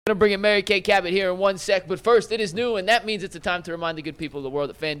Going to bring in Mary Kay Cabot here in 1 sec, but first, it is new, and that means it's a time to remind the good people of the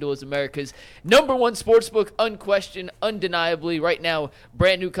world that FanDuel is America's #1 sportsbook, unquestioned, undeniably. Right now,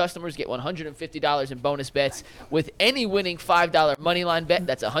 brand new customers get $150 in bonus bets with any winning $5 moneyline bet.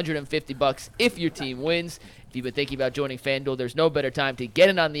 That's $150 if your team wins. If you've been thinking about joining FanDuel, there's no better time to get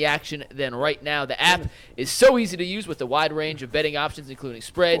in on the action than right now. The app is so easy to use with a wide range of betting options, including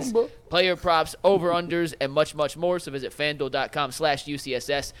spreads, player props, over-unders, and much, much more. So visit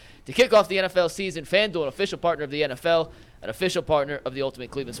FanDuel.com/UCSS to kick off the NFL season. FanDuel, an official partner of the NFL, an official partner of the Ultimate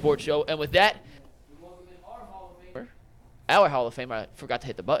Cleveland Sports Show. And with that, we welcome in our Hall of Famer. I forgot to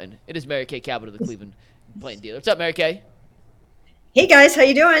hit the button. It is Mary Kay Cabot of the Cleveland Plain Dealer. What's up, Mary Kay? Hey, guys. How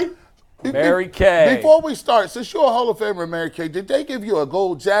you doing? Mary Kay. Before we start, since you're a Hall of Famer, Mary Kay, did they give you a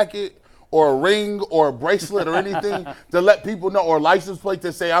gold jacket or a ring or a bracelet or anything to let people know, or a license plate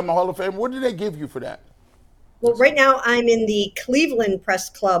to say I'm a Hall of Famer? What did they give you for that? Well, right now I'm in the Cleveland Press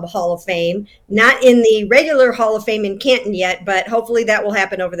Club Hall of Fame, not in the regular Hall of Fame in Canton yet, but hopefully that will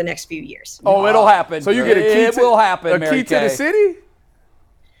happen over the next few years. Oh, it'll happen. So you get a key it will happen, a Mary key to Kay. the city?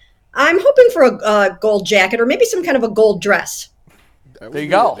 I'm hoping for a gold jacket or maybe some kind of a gold dress. There you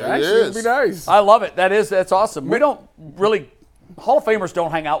go. Actually, it'd be nice. I love it. That's awesome. We don't really, Hall of Famers don't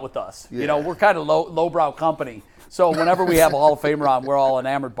hang out with us. Yeah. You know, we're kind of lowbrow company. So whenever we have a Hall of Famer on, we're all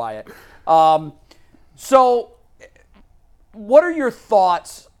enamored by it. So what are your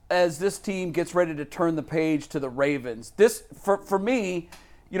thoughts as this team gets ready to turn the page to the Ravens? This, for me,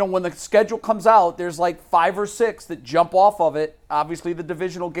 you know, when the schedule comes out, there's like 5 or 6 that jump off of it. Obviously, the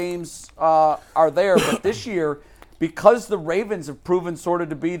divisional games are there, but this year, because the Ravens have proven sort of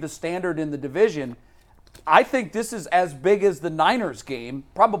to be the standard in the division, I think this is as big as the Niners game,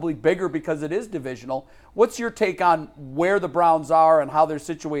 probably bigger because it is divisional. What's your take on where the Browns are and how they're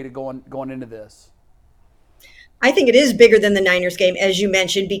situated going into this? I think it is bigger than the Niners game, as you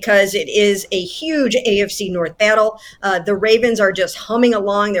mentioned, because it is a huge AFC North battle. The Ravens are just humming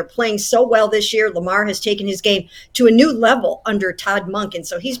along. They're playing so well this year. Lamar has taken his game to a new level under Todd Monken,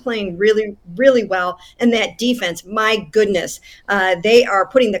 so he's playing really, really well. And that defense, my goodness, they are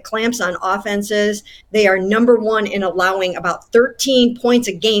putting the clamps on offenses. They are #1 in allowing about 13 points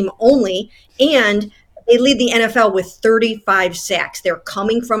a game only, and they lead the NFL with 35 sacks. They're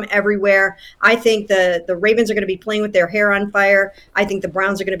coming from everywhere. I think the Ravens are going to be playing with their hair on fire. I think the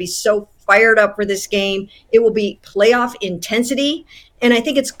Browns are going to be so fired up for this game. It will be playoff intensity. And I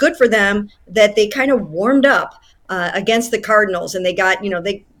think it's good for them that they kind of warmed up against the Cardinals, and they got,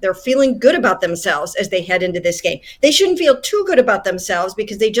 they're feeling good about themselves as they head into this game. They shouldn't feel too good about themselves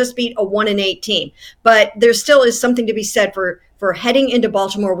because they just beat a 1-8 team. But there still is something to be said for heading into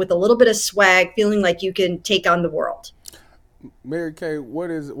Baltimore with a little bit of swag, feeling like you can take on the world. Mary Kay,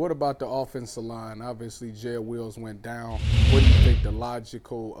 what about the offensive line? Obviously, Jed Wills went down. What do you think the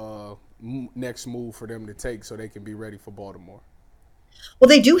logical next move for them to take so they can be ready for Baltimore? Well,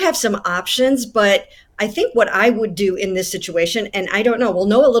 they do have some options, but I think what I would do in this situation, and I don't know, we'll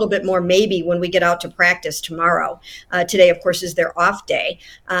know a little bit more maybe when we get out to practice tomorrow. Today, of course, is their off day.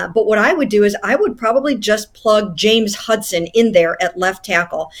 But what I would do is I would probably just plug James Hudson in there at left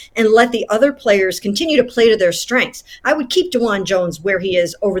tackle and let the other players continue to play to their strengths. I would keep DeJuan Jones where he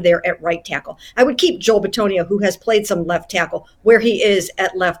is over there at right tackle. I would keep Joel Bitonio, who has played some left tackle, where he is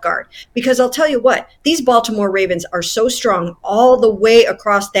at left guard. Because I'll tell you what, these Baltimore Ravens are so strong all the way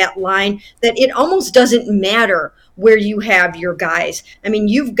across that line that it almost doesn't matter where you have your guys. I mean,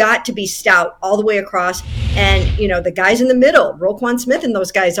 you've got to be stout all the way across. And, the guys in the middle, Roquan Smith and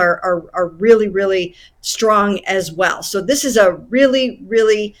those guys are really, really strong as well. So this is a really,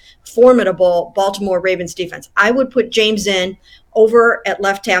 really formidable Baltimore Ravens defense. I would put James in over at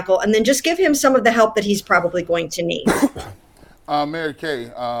left tackle and then just give him some of the help that he's probably going to need. Mary Kay,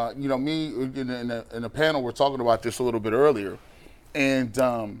 me in a panel, we're talking about this a little bit earlier.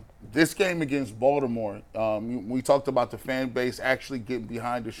 And this game against Baltimore, we talked about the fan base actually getting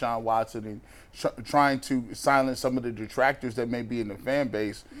behind Deshaun Watson and trying to silence some of the detractors that may be in the fan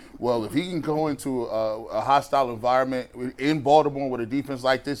base. Well, if he can go into a hostile environment in Baltimore with a defense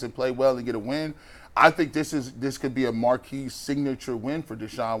like this and play well and get a win, I think this could be a marquee signature win for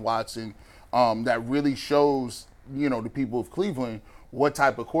Deshaun Watson that really shows, the people of Cleveland what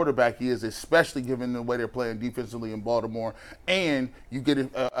type of quarterback he is, especially given the way they're playing defensively in Baltimore. And you get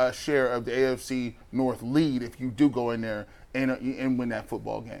a share of the AFC North lead if you do go in there and win that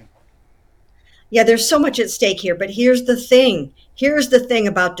football game. Yeah, there's so much at stake here, but here's the thing. Here's the thing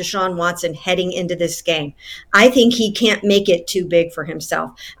about Deshaun Watson heading into this game. I think he can't make it too big for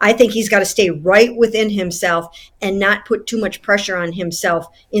himself. I think he's got to stay right within himself and not put too much pressure on himself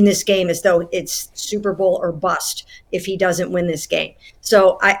in this game as though it's Super Bowl or bust if he doesn't win this game.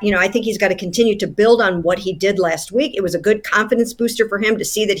 So I think he's got to continue to build on what he did last week. It was a good confidence booster for him to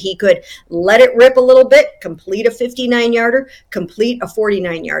see that he could let it rip a little bit, complete a 59-yarder, complete a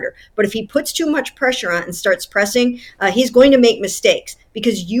 49-yarder. But if he puts too much pressure on and starts pressing, he's going to make mistakes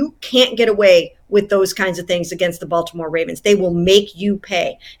because you can't get away with those kinds of things against the Baltimore Ravens. They will make you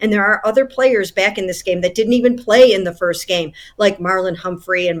pay. And there are other players back in this game that didn't even play in the first game, like Marlon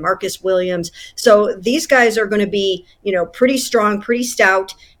Humphrey and Marcus Williams. So these guys are going to be, pretty strong, pretty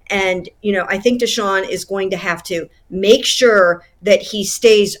stout. And, I think Deshaun is going to have to make sure that he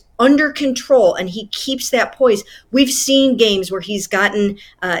stays under control and he keeps that poise. We've seen games where he's gotten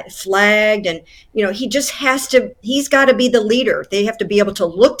flagged and, he's got to be the leader. They have to be able to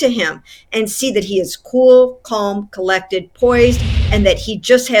look to him and see that he is cool, calm, collected, poised, and that he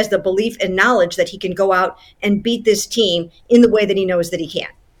just has the belief and knowledge that he can go out and beat this team in the way that he knows that he can.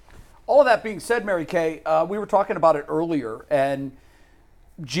 All of that being said, Mary Kay, we were talking about it earlier, and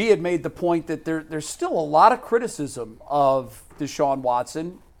G had made the point that there's still a lot of criticism of Deshaun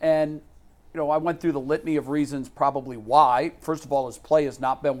Watson. And, I went through the litany of reasons probably why. First of all, his play has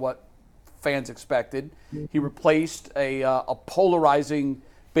not been what fans expected. He replaced a polarizing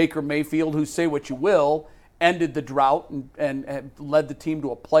Baker Mayfield, who, say what you will, ended the drought and led the team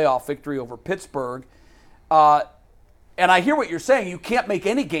to a playoff victory over Pittsburgh. And I hear what you're saying. You can't make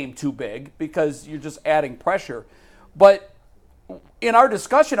any game too big because you're just adding pressure. But in our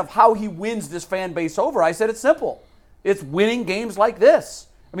discussion of how he wins this fan base over, I said it's simple. It's winning games like this.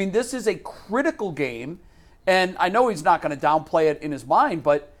 I mean, this is a critical game, and I know he's not going to downplay it in his mind,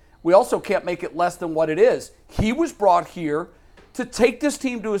 but we also can't make it less than what it is. He was brought here to take this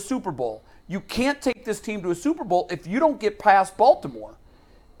team to a Super Bowl. You can't take this team to a Super Bowl if you don't get past Baltimore.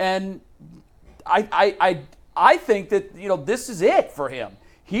 And I think that, this is it for him.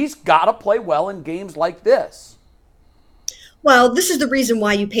 He's got to play well in games like this. Well, this is the reason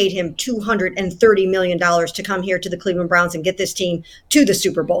why you paid him $230 million to come here to the Cleveland Browns and get this team to the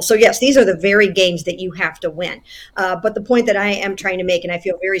Super Bowl. So, yes, these are the very games that you have to win. But the point that I am trying to make, and I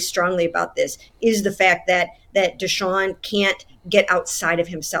feel very strongly about this, is the fact that Deshaun can't get outside of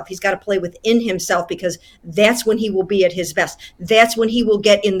himself. He's got to play within himself because that's when he will be at his best. That's when he will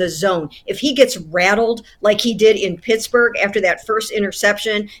get in the zone. If he gets rattled like he did in Pittsburgh after that first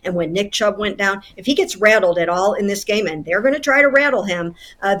interception and when Nick Chubb went down, if he gets rattled at all in this game, and they're going to try to rattle him,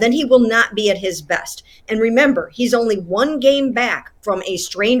 then he will not be at his best. And remember, he's only one game back from a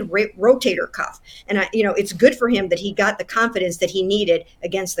strained rotator cuff. And, it's good for him that he got the confidence that he needed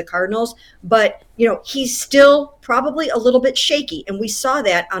against the Cardinals. But, he's still probably a little bit shaky. And we saw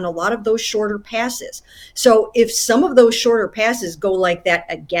that on a lot of those shorter passes. So if some of those shorter passes go like that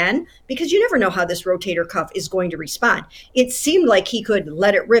again, because you never know how this rotator cuff is going to respond. It seemed like he could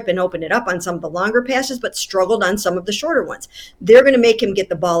let it rip and open it up on some of the longer passes, but struggled on some of the shorter ones. They're going to make him get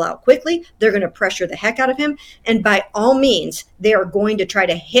the ball out quickly. They're going to pressure the heck out of him. And by all means, they are going to try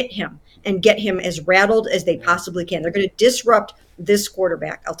to hit him and get him as rattled as they possibly can. They're going to disrupt this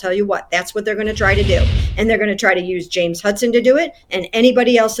quarterback. I'll tell you what, that's what they're going to try to do. And they're going to try to use James Hudson to do it and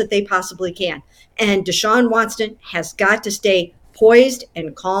anybody else that they possibly can. And Deshaun Watson has got to stay poised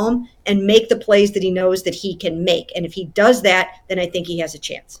and calm and make the plays that he knows that he can make. And if he does that, then I think he has a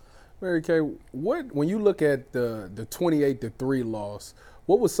chance. Mary Kay, when you look at the 28-3 loss,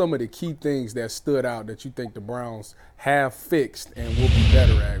 what were some of the key things that stood out that you think the Browns have fixed and will be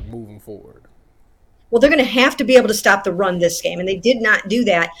better at moving forward? Well, they're going to have to be able to stop the run this game, and they did not do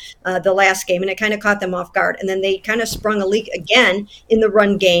that the last game, and it kind of caught them off guard. And then they kind of sprung a leak again in the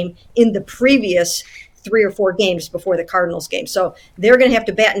run game in the previous 3 or 4 games before the Cardinals game. So they're going to have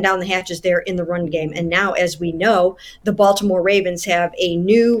to batten down the hatches there in the run game. And now, as we know, the Baltimore Ravens have a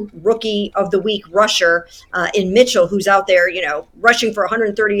new rookie of the week rusher in Mitchell, who's out there, rushing for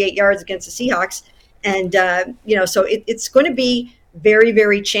 138 yards against the Seahawks. And, so it's going to be very,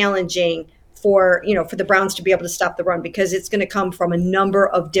 very challenging for the Browns to be able to stop the run because it's going to come from a number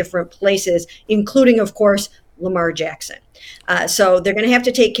of different places, including, of course, Lamar Jackson. So they're going to have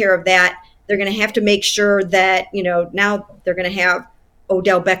to take care of that. They're going to have to make sure that, now they're going to have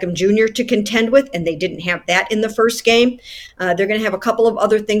Odell Beckham Jr. to contend with, and they didn't have that in the first game. They're going to have a couple of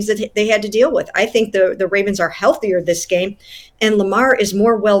other things that they had to deal with. I think the Ravens are healthier this game, and Lamar is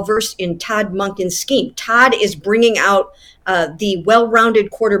more well-versed in Todd Monken's scheme. Todd is bringing out the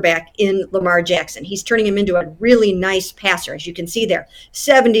well-rounded quarterback in Lamar Jackson. He's turning him into a really nice passer, as you can see there.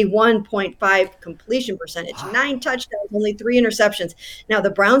 71.5 completion percentage, 9 touchdowns, only 3 interceptions. Now, the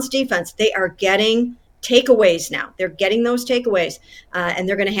Browns defense, they are getting takeaways now. They're getting those takeaways, and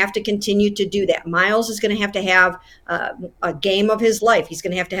they're going to have to continue to do that. Miles is going to have a game of his life. He's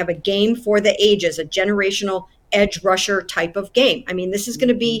going to have a game for the ages, a generational edge rusher type of game. I mean, this is going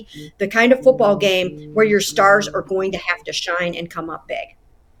to be the kind of football game where your stars are going to have to shine and come up big.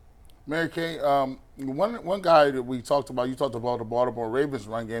 Mary Kay, one guy that we talked about, you talked about the Baltimore Ravens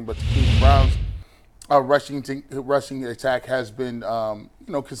run game, but the Cleveland Browns rushing attack has been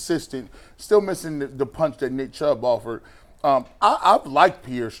consistent. Still missing the punch that Nick Chubb offered. I've liked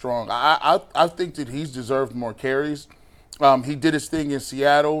Pierre Strong. I think that he's deserved more carries. He did his thing in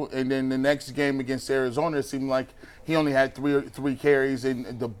Seattle, and then the next game against Arizona, it seemed like he only had three carries,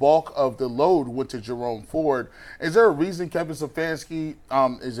 and the bulk of the load went to Jerome Ford. Is there a reason Kevin Stefanski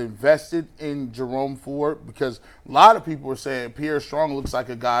is invested in Jerome Ford? Because a lot of people are saying Pierre Strong looks like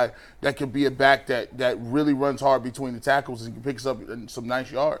a guy that could be a back that really runs hard between the tackles and picks up some nice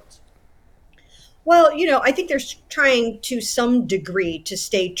yards. Well, I think they're trying to some degree to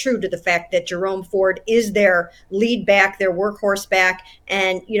stay true to the fact that Jerome Ford is their lead back, their workhorse back,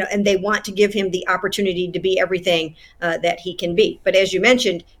 and they want to give him the opportunity to be everything that he can be. But as you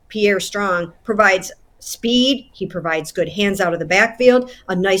mentioned, Pierre Strong provides speed. He provides good hands out of the backfield,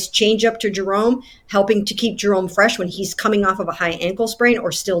 a nice changeup to Jerome, helping to keep Jerome fresh when he's coming off of a high ankle sprain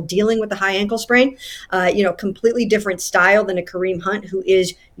or still dealing with a high ankle sprain. Completely different style than a Kareem Hunt, who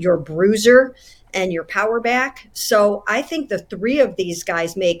is your bruiser and your power back. So I think the three of these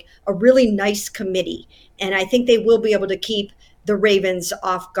guys make a really nice committee, and I think they will be able to keep the Ravens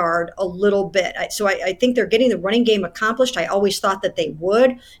off guard a little bit. So I think they're getting the running game accomplished. I always thought that they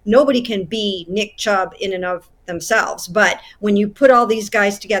would. Nobody can be Nick Chubb in and of themselves, but when you put all these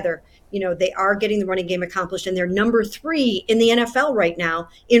guys together, they are getting the running game accomplished, and they're number 3 in the NFL right now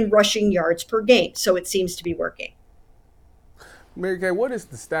in rushing yards per game. So it seems to be working. Mary Kay, what is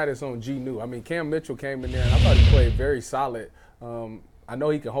the status on G. New? I mean, Cam Mitchell came in there, and I thought he played very solid. I know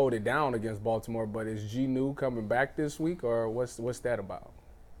he can hold it down against Baltimore, but is G. New coming back this week, or what's that about?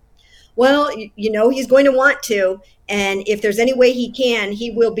 Well, he's going to want to, and if there's any way he can,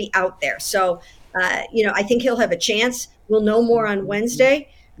 he will be out there. So, I think he'll have a chance. We'll know more on Wednesday.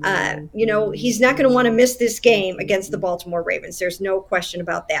 He's not going to want to miss this game against the Baltimore Ravens. There's no question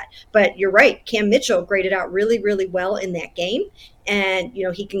about that. But you're right. Cam Mitchell graded out really, really well in that game. And,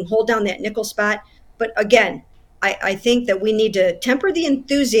 he can hold down that nickel spot. But again, I think that we need to temper the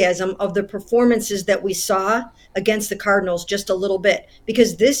enthusiasm of the performances that we saw against the Cardinals just a little bit,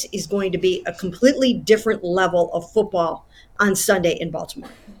 because this is going to be a completely different level of football on Sunday in Baltimore.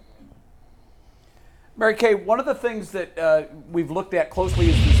 Mary Kay, one of the things that we've looked at closely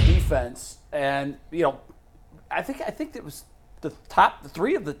is this defense, and I think it was the top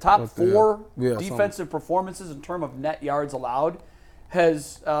 3 of the top 4 defensive performances in terms of net yards allowed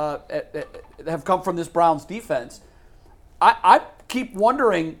have come from this Browns defense. I keep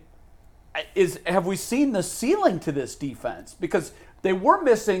wondering, have we seen the ceiling to this defense? Because they were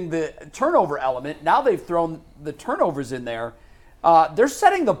missing the turnover element. Now they've thrown the turnovers in there. They're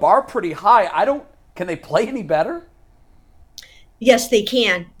setting the bar pretty high. Can they play any better? Yes, they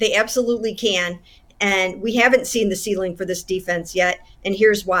can. They absolutely can. And we haven't seen the ceiling for this defense yet. And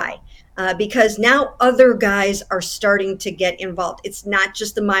here's why. Because now other guys are starting to get involved. It's not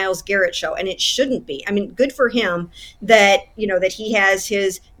just the Myles Garrett show, and it shouldn't be. I mean, good for him that he has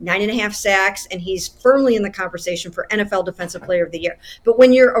his 9.5 sacks, and he's firmly in the conversation for NFL Defensive Player of the Year. But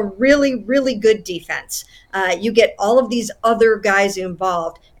when you're a really, really good defense, you get all of these other guys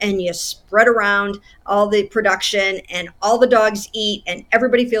involved, and you spread around all the production, and all the dogs eat, and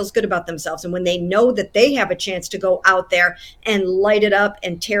everybody feels good about themselves. And when they know that they have a chance to go out there and light it up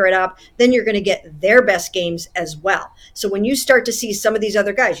and tear it up, then you're going to get their best games as well. So when you start to see some of these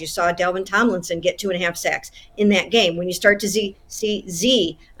other guys, you saw Dalvin Tomlinson get 2.5 sacks in that game. When you start to see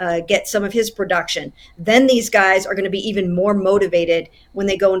Z get some of his production, then these guys are going to be even more motivated when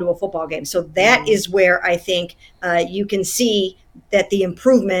they go into a football game. So that is where I think you can see that the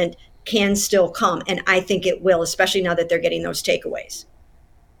improvement can still come. And I think it will, especially now that they're getting those takeaways.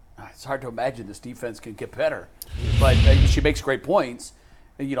 It's hard to imagine this defense can get better. But she makes great points.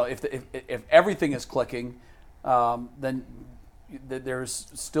 If everything is clicking, then there's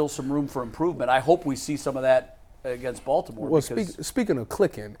still some room for improvement. I hope we see some of that against Baltimore. Well, speaking of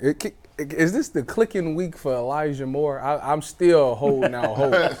clicking, is this the clicking week for Elijah Moore? I'm still holding out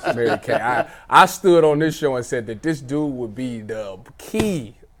hope, Mary Kay. I stood on this show and said that this dude would be the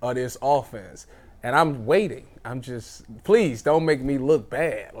key of this offense, and I'm waiting. I'm just, please don't make me look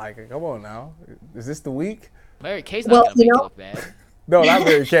bad. Like, come on now. Is this the week? Mary Kay's not going to make you look bad. No, not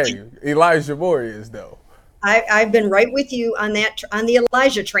Mary Kay. Elijah Moore is, though. I've been right with you on that, on the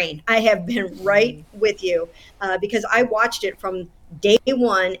Elijah train. I have been right with you because I watched it from day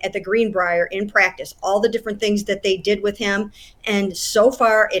one at the Greenbrier in practice, all the different things that they did with him. And so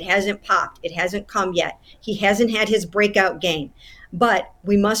far, it hasn't popped. It hasn't come yet. He hasn't had his breakout game. But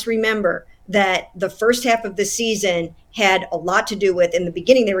we must remember that the first half of the season had a lot to do with, in the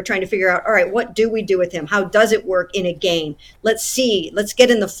beginning, they were trying to figure out, all right, what do we do with him? How does it work in a game? Let's get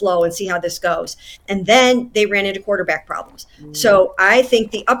in the flow and see how this goes. And then they ran into quarterback problems. So I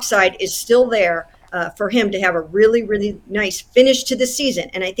think the upside is still there for him to have a really, really nice finish to the season.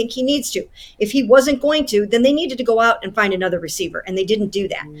 And I think he needs to. If he wasn't going to, then they needed to go out and find another receiver, and they didn't do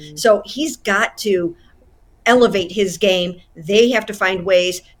that. So he's got to elevate his game. They have to find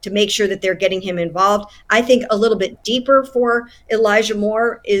ways to make sure that they're getting him involved. I think a little bit deeper for Elijah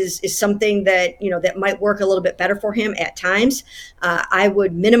Moore is something that, that might work a little bit better for him at times. I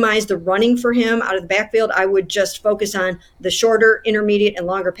would minimize the running for him out of the backfield. I would just focus on the shorter, intermediate, and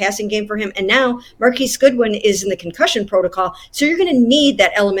longer passing game for him. And now Marquise Goodwin is in the concussion protocol, so you're going to need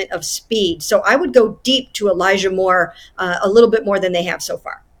that element of speed. So I would go deep to Elijah Moore a little bit more than they have so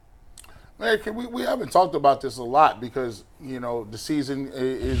far. We haven't talked about this a lot because, the season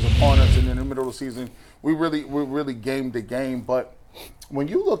is upon us, and in the middle of the season, we're really game to game. But when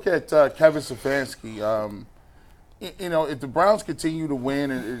you look at Kevin Stefanski, if the Browns continue to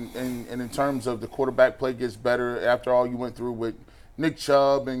win and in terms of the quarterback play gets better after all you went through with Nick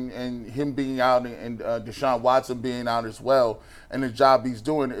Chubb and him being out and Deshaun Watson being out as well, and the job he's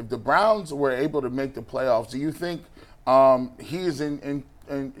doing, if the Browns were able to make the playoffs, do you think he is in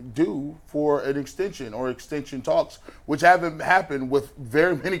due for an extension or extension talks, which haven't happened with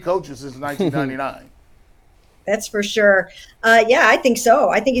very many coaches since 1999. That's for sure. I think so.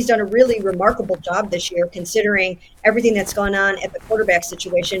 I think he's done a really remarkable job this year, considering everything that's gone on at the quarterback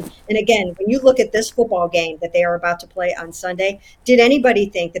situation. And again, when you look at this football game that they are about to play on Sunday, did anybody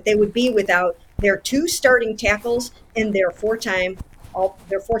think that they would be without their 2 starting tackles and their four-time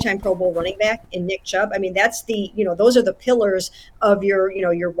Pro Bowl running back in Nick Chubb? I mean, that's those are the pillars of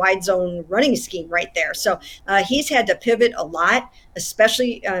your wide zone running scheme right there. So he's had to pivot a lot,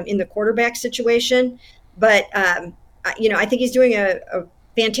 especially in the quarterback situation. But I think he's doing a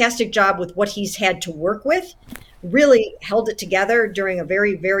fantastic job with what he's had to work with. Really held it together during a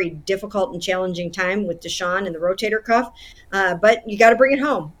very, very difficult and challenging time with Deshaun and the rotator cuff. But you got to bring it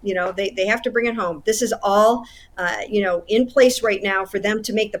home. They have to bring it home. This is all, in place right now for them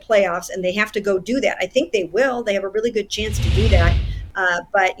to make the playoffs, and they have to go do that. I think they will. They have a really good chance to do that.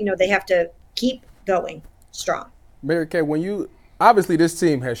 But they have to keep going strong. Mary Kay, obviously this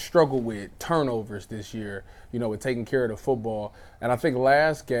team has struggled with turnovers this year, with taking care of the football. And I think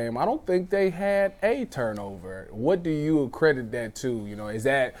last game, I don't think they had a turnover. What do you credit that to?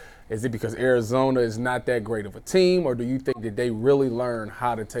 Is it because Arizona is not that great of a team, or do you think that they really learned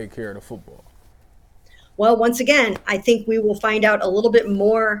how to take care of the football? Well, once again, I think we will find out a little bit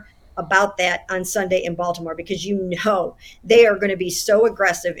more about that on Sunday in Baltimore, because they are going to be so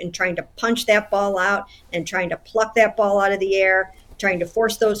aggressive in trying to punch that ball out and trying to pluck that ball out of the air, trying to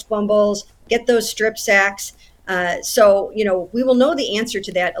force those fumbles, get those strip sacks. So we will know the answer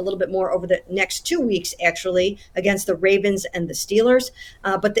to that a little bit more over the next 2 weeks, actually, against the Ravens and the Steelers.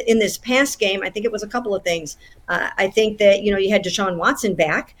 But in this past game, I think it was a couple of things. I think that, you had Deshaun Watson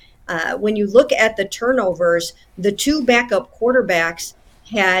back. When you look at the turnovers, the 2 backup quarterbacks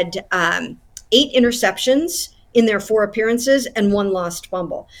had 8 interceptions in their 4 appearances and 1 lost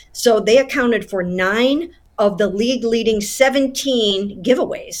fumble. So they accounted for 9 of the league-leading 17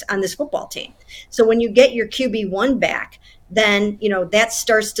 giveaways on this football team. So when you get your QB1 back, then, that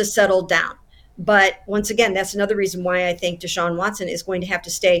starts to settle down. But once again, that's another reason why I think Deshaun Watson is going to have to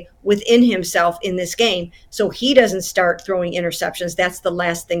stay within himself in this game so he doesn't start throwing interceptions. That's the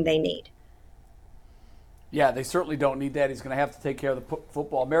last thing they need. Yeah, they certainly don't need that. He's going to have to take care of the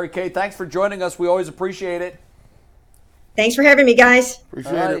football. Mary Kay, thanks for joining us. We always appreciate it. Thanks for having me, guys.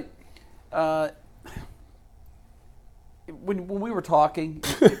 Appreciate it. When we were talking,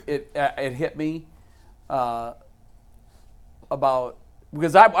 it hit me about,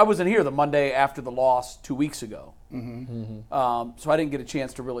 because I wasn't here the Monday after the loss 2 weeks ago. So I didn't get a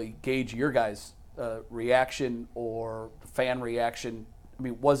chance to really gauge your guys' reaction or fan reaction. I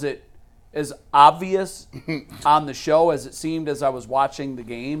mean, was it as obvious on the show as it seemed as I was watching the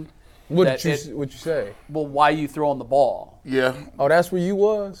game. What you say? Well, why are you throwing the ball? Yeah. Oh, that's where you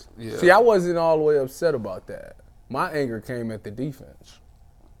was? Yeah. See, I wasn't all the way upset about that. My anger came at the defense.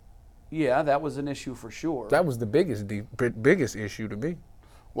 Yeah, that was an issue for sure. That was the biggest issue to me.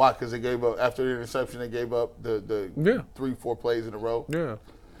 Why? Because they gave up, after the interception, they gave up the 3-4 plays in a row. Yeah.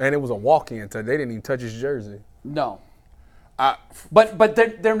 And it was a walk-in. They didn't even touch his jersey. No. But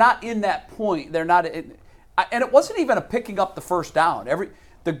they're not in that point. They're not and it wasn't even a picking up the first down.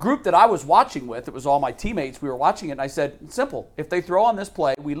 The group that I was watching with, it was all my teammates, we were watching it, and I said, simple. If they throw on this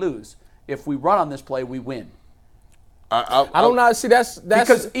play, we lose. If we run on this play, we win. I don't know. See, that's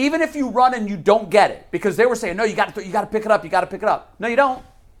because even if you run and you don't get it, because they were saying, no, you got to pick it up. You got to pick it up. No, you don't.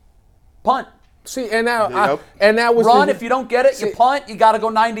 Punt. See, and now that was run. If you don't get it, you punt. You got to go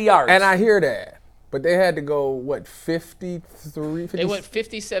 90 yards. And I hear that. But they had to go, 53? They went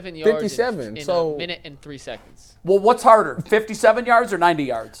 57 yards 57, in so a minute and 3 seconds. Well, what's harder, 57 yards or 90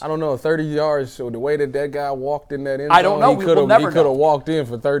 yards? I don't know, 30 yards. So the way that guy walked in that end zone, I don't know. he could have walked in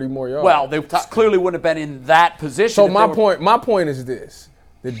for 30 more yards. Well, they clearly wouldn't have been in that position. So my point is this.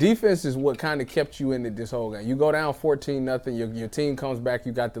 The defense is what kind of kept you into this whole game. You go down 14-0, your team comes back,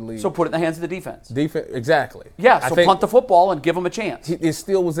 you got the lead. So put it in the hands of the defense. Exactly. Yeah, so punt the football and give them a chance. It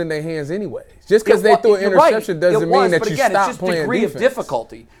still was in their hands anyway. Just because they threw an interception doesn't mean that you stop playing defense. But again, it's just degree of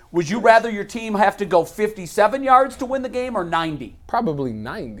difficulty. Would you rather your team have to go 57 yards to win the game or 90? Probably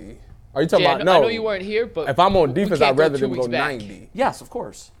 90. Are you talking about? No. I know you weren't here, but if I'm on defense, I'd rather them go 90. Yes, of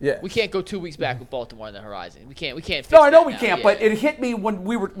course. Yeah. We can't go 2 weeks back with Baltimore on the horizon. We can't. Fix no, I know we now. can't. But it hit me when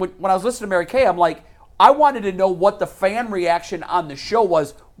I was listening to Mary Kay. I'm like, I wanted to know what the fan reaction on the show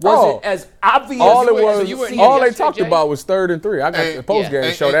was. Was it as obvious? All they talked Jay? about was 3rd and 3. I got the post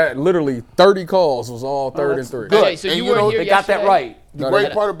game show that literally 30 calls was all 3rd and 3. Good. So you weren't here they got that right. The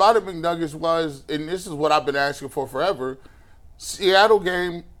great part about it, McNuggets, was, and this is what I've been asking for forever, Seattle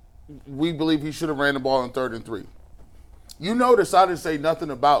game, we believe he should have ran the ball in 3rd and 3. You notice I didn't say nothing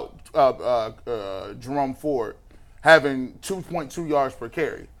about Jerome Ford having 2.2 yards per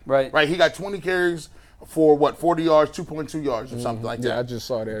carry. Right. He got 20 carries for 40 yards, 2.2 yards or something like that. Yeah, I just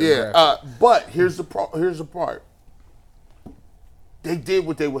saw that. Yeah, but here's the part. They did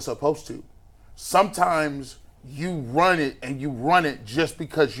what they were supposed to. Sometimes you run it just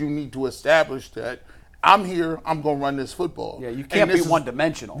because you need to establish that I'm here, I'm going to run this football. Yeah, you can't be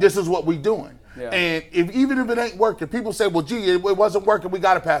one-dimensional. This is what we're doing. Yeah. And even if it ain't working, people say, well, gee, it wasn't working, we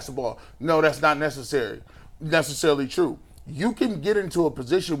got to pass the ball. No, that's not necessarily true. You can get into a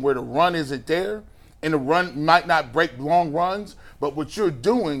position where the run isn't there, and the run might not break long runs, but what you're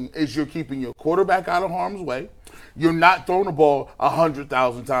doing is you're keeping your quarterback out of harm's way. You're not throwing the ball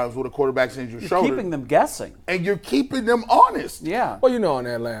 100,000 times with a quarterback's in your shoulder. You're keeping them guessing. And you're keeping them honest. Yeah. Well, on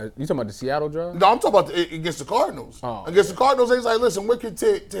that last, you talking about the Seattle drive? No, I'm talking about against the Cardinals. Oh, against the Cardinals, they was like, listen, we're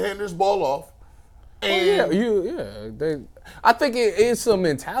content to hand this ball off. And I think it's a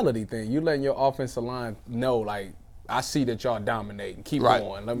mentality thing. You letting your offensive line know, like, I see that y'all dominating. Keep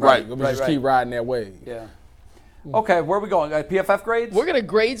going. Let me just keep riding that wave. Yeah. Okay, where are we going? PFF grades? We're going to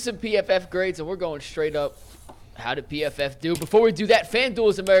grade some PFF grades, and we're going straight up. How did PFF do? Before we do that, FanDuel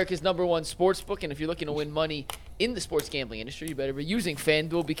is America's #1 sportsbook, and if you're looking to win money in the sports gambling industry, you better be using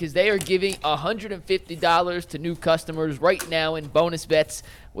FanDuel because they are giving $150 to new customers right now in bonus bets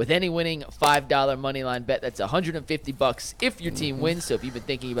with any winning $5 moneyline bet. That's $150 if your team wins. So if you've been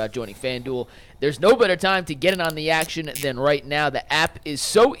thinking about joining FanDuel, there's no better time to get in on the action than right now. The app is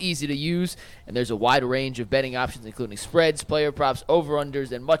so easy to use, and there's a wide range of betting options, including spreads, player props,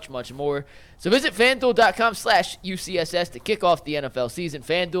 over-unders, and much, much more. So visit FanDuel.com/UCSS to kick off the NFL season.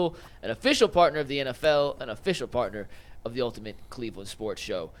 FanDuel, an official partner of the NFL, an official partner of the Ultimate Cleveland Sports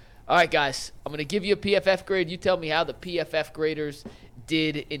Show. All right, guys, I'm going to give you a PFF grade. You tell me how the PFF graders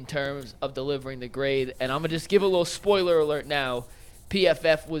did in terms of delivering the grade. And I'm going to just give a little spoiler alert now.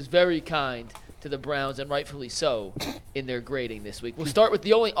 PFF was very kind to the Browns, and rightfully so, in their grading this week. We'll start with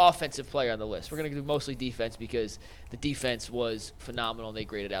the only offensive player on the list. We're going to do mostly defense because the defense was phenomenal and they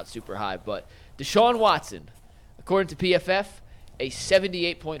graded out super high. But Deshaun Watson, according to PFF, a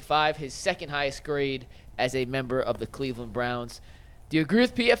 78.5, his second highest grade as a member of the Cleveland Browns. Do you agree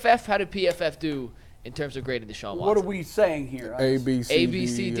with PFF? How did PFF do in terms of grading Deshaun Watson? What are we saying here? A, B, C, A, B,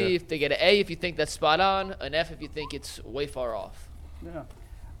 C, D. Yeah. If they get an A, if you think that's spot on, an F if you think it's way far off. Yeah.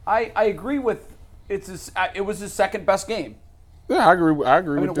 I agree with it was his second best game. Yeah, I agree. I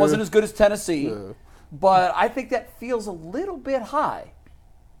mean, it wasn't as good as Tennessee, but I think that feels a little bit high.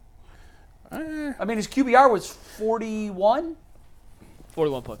 I mean, his QBR was 41?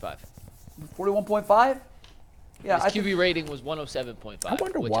 41.5. 41.5? Yeah, His QB rating was 107.5. I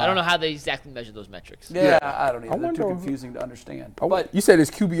wonder which why. I don't know how they exactly measure those metrics. Yeah, I don't either. They're too wonder- confusing to understand. But But you said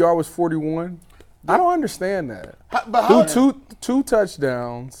his QBR was 41. I don't understand that. But how, Two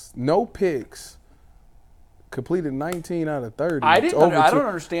touchdowns, no picks, completed 19 out of 30. I It's don't over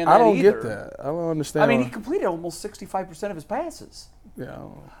understand I that don't either. get that. I don't understand. I mean, he completed almost 65% of his passes, yeah.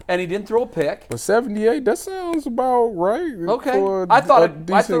 and he didn't throw a pick. But 78, that sounds about right. Okay, For I thought a it.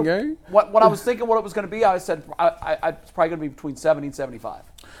 decent game. When I was thinking what it was going to be, I said it's probably going to be between 70 and 75.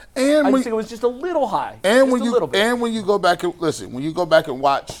 and I when, just think it was just a little high. and just when a you little bit. and when you go back and listen, when you go back and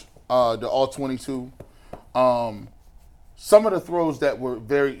watch the all 22, some of the throws that were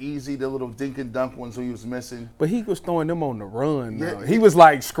very easy, the little dink and dunk ones who he was missing. But he was throwing them on the run. Yeah. Now. He was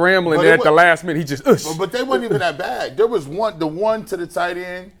like scrambling But it at the wa- last minute. He just, But they weren't even that bad. There was the one to the tight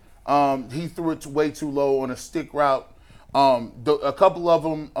end. He threw it way too low on a stick route. A couple of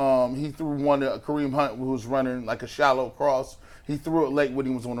them, he threw one to Kareem Hunt who was running like a shallow cross. He threw it late when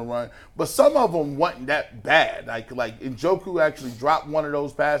he was on the run. But some of them wasn't that bad. Like Njoku actually dropped one of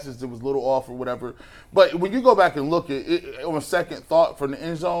those passes that was a little off or whatever. But when you go back and look at it on a second thought from the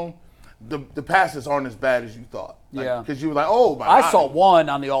end zone, the passes aren't as bad as you thought. Yeah. Because you were like, oh, my I God. saw one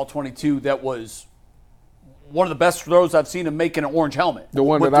on the All-22 that was one of the best throws I've seen him make in an orange helmet. the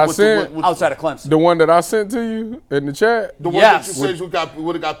one With that I with sent, with Outside of Clemson. the one that I sent to you in the chat. The one Yes. that you said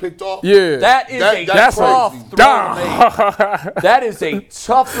would have got picked off? Yeah. That is a that's tough crazy. throw to make. That is a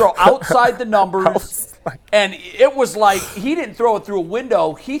tough throw outside the numbers. And it was like he didn't throw it through a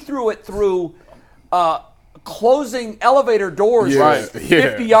window. He threw it through closing elevator doors Yeah. right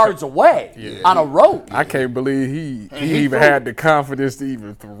 50 yards away on a rope. I can't believe he he even threw- had the confidence to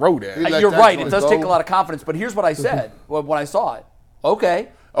even throw that. He let You're that right. It joint does go. take a lot of confidence. But here's what I said when I saw it. Okay.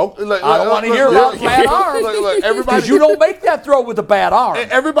 Oh, look, I don't want to hear about bad arm. Look, everybody, Because you don't make that throw with a bad arm.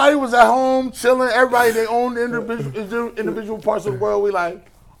 everybody was at home chilling. Everybody their own individual parts of the world. We like,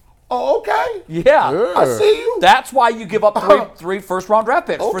 oh, okay, Yeah. I see you. That's why you give up three first-round draft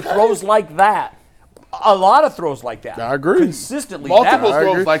picks for Okay. throws like that. A lot of throws like that. I agree. Consistently. Multiple that-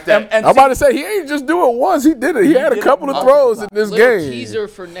 throws like that. And I'm about to say he ain't just do it once. He did it. He had a did it couple of multiple throws in times. this Little game. teaser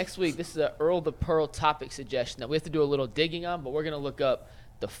for next week. This is a Earl the Pearl topic suggestion that we have to do a little digging on, but we're going to look up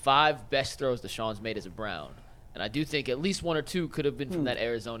the 5 best throws Deshaun's made as a Brown. And I do think at least 1 or 2 could have been from that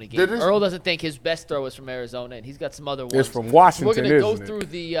Arizona game. Did this- Earl doesn't think his best throw is from Arizona, and he's got some other ones. It's from Washington, So we're gonna go isn't it? through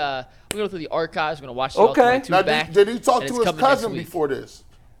the archives. We're gonna watch the Okay. All-22 Now, back. did he talk and to it's his coming next cousin week. before this?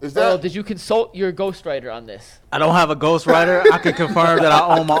 Is Earl, that did you consult your ghostwriter on this? I don't have a ghostwriter. I can confirm that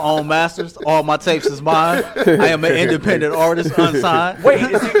I own my own masters. All my tapes is mine. I am an independent artist, unsigned. Wait,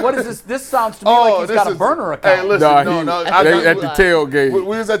 what is this? This sounds to me like he's this got a is- burner account. Hey, listen, Nah, no. they at the We tailgate. We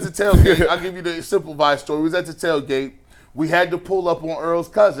was at the tailgate. I'll give you the simplified story. We was at the tailgate. We had to pull up on Earl's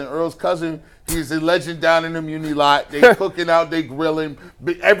cousin. Earl's cousin, he's a legend down in the Muni lot. They cooking out, they grilling.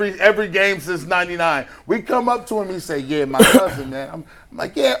 Every game since '99. We come up to him, he say, "Yeah, my cousin, man." I'm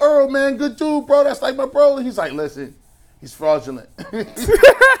like, "Yeah, Earl, man, good dude, bro. That's like my bro." He's like, "Listen, he's fraudulent."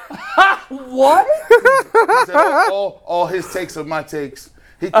 What? He said, all his takes are my takes.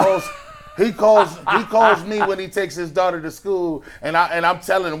 He calls me when he takes his daughter to school, and I'm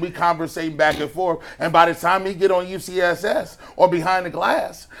telling him, we conversating back and forth. And by the time he get on UCSS or behind the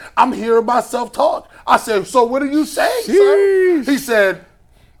glass, I'm hearing myself talk. I said, "So what are you saying, sir?" Sheesh. He said,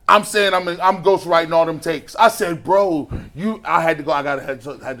 "I'm saying I'm ghostwriting all them takes." I said, "Bro, I had to go. I had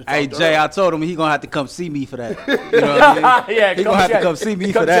to talk Hey, to Jay, Earl." I told him he going to have to come see me for that. You know what I mean? Yeah, He going to have to come see me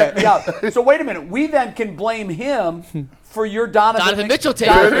for check that. me out. So wait a minute. We then can blame him for your Donovan Mitchell tape.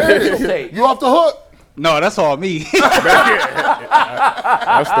 Donovan Mitchell tape. You off the hook? No, that's all me.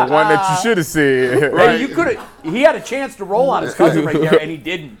 That's the one that you should have said. Hey, you could have. He had a chance to roll on his cousin right there, and he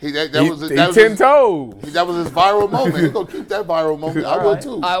didn't. That was He that was 10 toes. his viral moment. He's gonna keep that viral moment. I will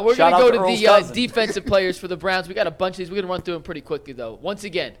too. We're Shout going to out go to to Earl's the cousin. defensive players for the Browns. We got a bunch of these. We're going to run through them pretty quickly, though. Once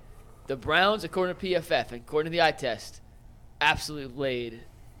again, the Browns, according to PFF and according to the eye test, absolutely laid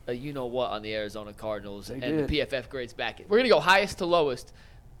a you-know-what on the Arizona Cardinals. And did. the PFF grades back it. We're going to go highest to lowest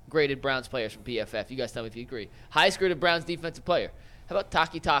graded Browns players from PFF. You guys tell me if you agree. Highest graded Browns defensive player. How about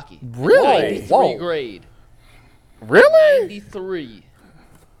Taki? Really? 93 Whoa. grade. Really? 93.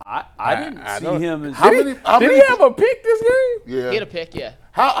 I didn't see don't- him as. How Did many? he have a pick this game? Yeah. He had a pick, yeah.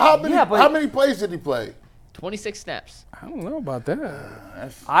 How many? Yeah, but- how many plays did he play? 26 snaps. I don't know about that.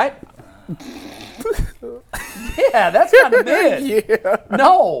 Yeah, that's kind of mid. Yeah.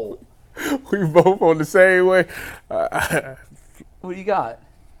 No. We both on the same way. What do you got?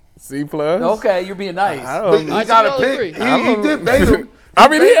 C plus. Okay, you're being nice. I But don't he know. got all a agree. pick. He did bait him. I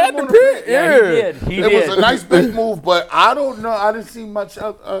mean, he had the pick. Yeah, he did. It was a nice big move, but I don't know. I didn't see much.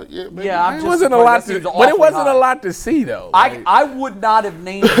 Maybe. I'm It wasn't a lot to, but it wasn't a lot to see though. I would not have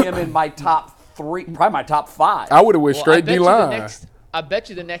named him in my top 3, probably my top 5. I would have went straight D line. I bet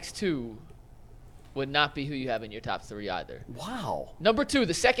you the next 2 would not be who you have in your top 3 either. Wow. Number 2,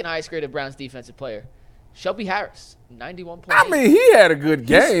 the second highest graded Browns defensive player, Shelby Harris, 91.8. I mean, he had a good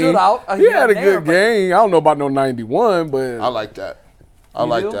game. He stood out. He had a good game. I don't know about no 91, but I like that. I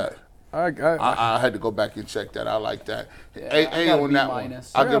like do? that. I I had to go back and check that. I like that. I A got a on B that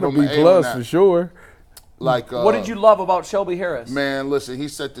minus. one. I I'll got a give him B an A on plus that. for sure. Like, What did you love about Shelby Harris? Man, listen, he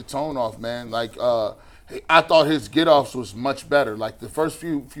set the tone off, man. Like, I thought his get-offs was much better. Like, the first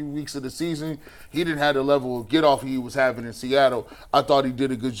few weeks of the season, he didn't have the level of get-off he was having in Seattle. I thought he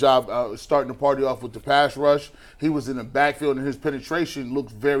did a good job starting the party off with the pass rush. He was in the backfield, and his penetration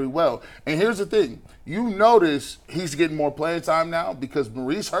looked very well. And here's the thing. You notice he's getting more playing time now because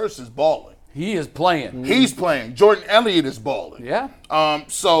Maurice Hurst is balling. He is playing. He's playing. Jordan Elliott is balling. Yeah.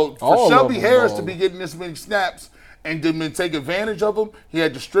 So for All of Shelby them Harris to balling. be getting this many snaps and then take advantage of them, he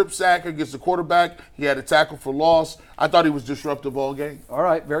had the strip sack against the quarterback. He had a tackle for loss. I thought he was disruptive all game. All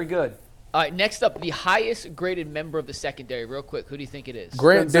right, very good. All right, next up, the highest graded member of the secondary. Real quick, who do you think it is?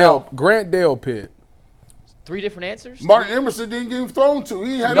 Grant Delpit. 3 different answers? Martin Emerson didn't get him thrown to.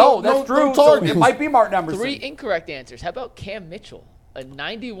 He had No, that's true. No So target. it might be Martin Emerson. 3 incorrect answers. How about Cam Mitchell? A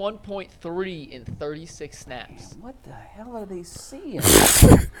 91.3 in 36 snaps. What the hell are they seeing?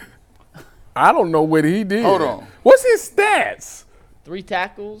 I don't know what he did. Hold on. What's his stats? 3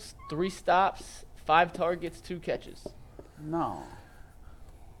 tackles, 3 stops, 5 targets, 2 catches. No.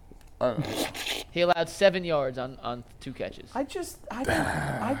 He allowed 7 yards on 2 catches. And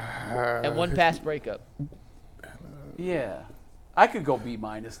 1 pass breakup. Yeah. I could go B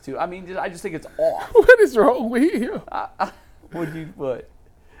minus too. I mean, I just think it's off. What is wrong with him? What?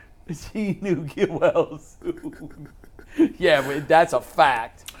 She knew get well soon. Yeah, but that's a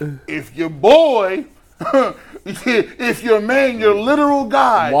fact. If your boy, if your man, your literal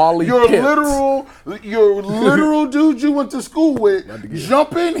guy, Wally your Pitts. literal dude you went to school with,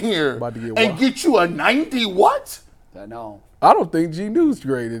 jump in here About to get and wild. get you a 90 what? I know. I don't think G News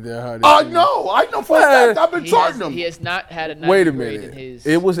graded that high. No, I know for a fact. I've been charting him. He has not had a 90 Wait a grade in minute. his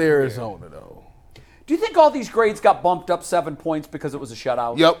It was Arizona though. Do you think all these grades got bumped up 7 points because it was a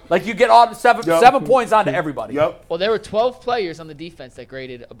shutout? Yep. Like you get all 7 Yep. points onto everybody. Yep. Well, there were 12 players on the defense that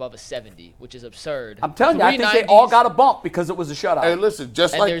graded above a 70, which is absurd. I'm telling you, I think they all got a bump because it was a shutout. Hey, listen,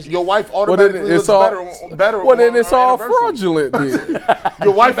 just And like there's- your wife Well, then automatically it's looks all better. Well, then on it's her all anniversary. fraudulent. Then.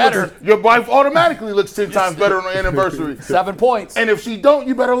 Your wife automatically looks 10 times better on her anniversary. 7 points. And if she don't,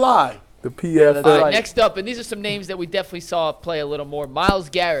 you better lie. The PFF. that's All right, right. next up, and these are some names that we definitely saw play a little more. Myles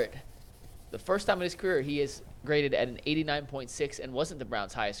Garrett, the first time in his career he is graded at an 89.6 and wasn't the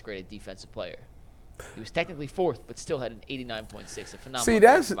Browns' highest graded defensive player. He was technically 4th, but still had an 89.6. A phenomenal See,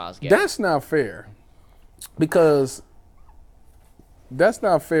 grade for Myles Garrett. that's not fair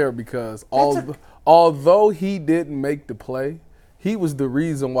because although he didn't make the play, he was the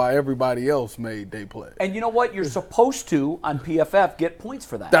reason why everybody else made they play. And you know what? You're supposed to, on PFF, get points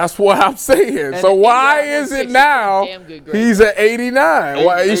for that. That's what I'm saying. So why is it now Damn good grade. he's at 89?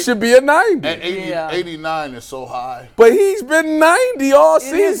 Why he should be at 90? And 80, Yeah. 89 is so high. But he's been 90 all It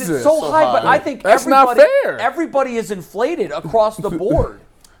is. season. It's so high, but I think That's not fair. Everybody is inflated across the board.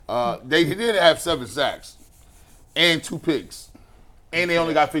 They did have 7 sacks and 2 picks. And they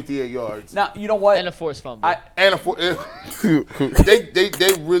only got 58 yards. Now, you know what? And a forced fumble. And they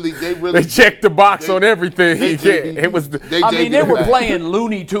really They checked the box on everything. They It was they were playing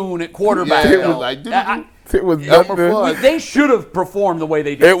Looney Tune at quarterback. Yeah, it though. was like, it was Elmer nothing. Fudd. They should have performed the way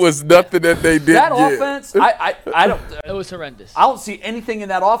they did. It was nothing that they didn't That get. offense, I don't. it was horrendous. I don't see anything in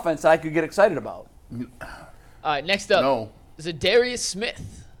that offense that I could get excited about. All right, next up, No. Zadarius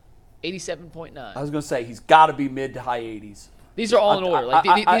Smith, 87.9. I was going to say he's got to be mid to high 80s. These are all in order. Like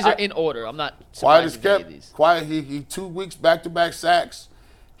these are in order. I'm not Quiet as surprised by any of kept. these. Quiet. He 2 weeks back-to-back sacks.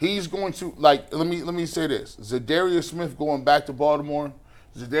 He's going to let me say this. Zadarius Smith going back to Baltimore.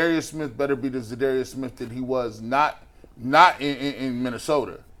 Zadarius Smith better be the Zadarius Smith that he was not in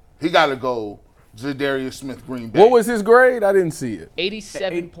Minnesota. He got to go Zadarius Smith Green Bay. What was his grade? I didn't see it.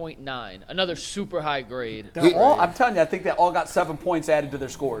 87.9. Another super high grade. I'm telling you, I think they all got 7 points added to their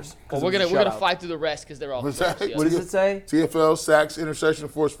scores. Well, we're gonna fly through the rest because they're all. What's close, that? yeah. What does it say? TFL, sacks, interception,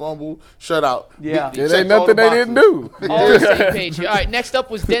 forced fumble, shutout. Yeah. It Checked ain't all nothing the they didn't boxes. do. All on the same page. All right, next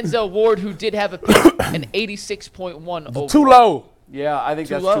up was Denzel Ward, who did have a pick, an 86.1 overall. Too low. Yeah, I think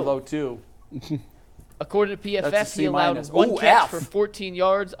that's low. too low, too. According to That's a PFF, C he allowed minus. one Ooh, catch F. for 14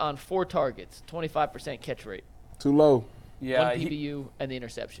 yards on 4 targets, 25% catch rate. Too low. Yeah, one PBU, and the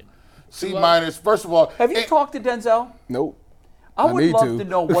interception. C minus. First of all, Have you talked to Denzel? Nope. I would need love to. to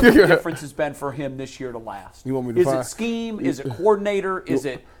know what the difference has been for him this year to last. You want me to Is find- it scheme? Is it coordinator? Is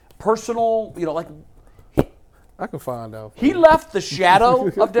it personal? You know, like I can find out. he left the shadow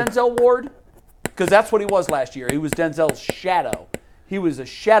of Denzel Ward because that's what he was last year. He was Denzel's shadow. He was a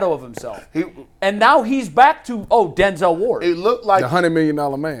shadow of himself. And now he's back to, Denzel Ward. it looked like The $100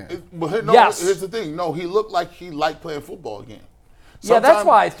 million man. Yes. Here's the thing. No, he looked like he liked playing football again. Yeah, that's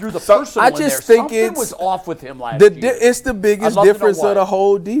why I threw the personal I in just there. think Something it's- was off with him last The year. it's the biggest I'd love to know difference why. of the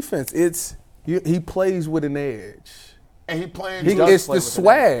whole defense. It's he plays with an edge. And he playing. He, does it's play the with an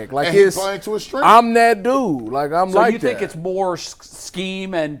swag. Like And he it's playing to his strength. I'm that dude. Like I'm So like you think that. it's more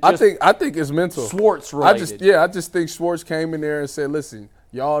scheme and I just think it's mental. Schwartz I related? just think Schwartz came in there and said, "Listen,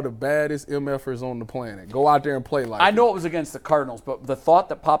 y'all the baddest MFers on the planet. Go out there and play like." I it." know it was against the Cardinals, but the thought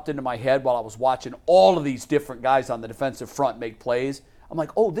that popped into my head while I was watching all of these different guys on the defensive front make plays, I'm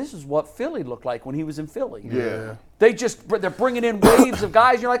like, oh, this is what Philly looked like when he was in Philly. Yeah. They're bringing in waves of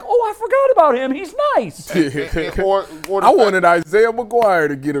guys. And you're like, oh, I forgot about him. He's nice. or I wanted Isaiah McGuire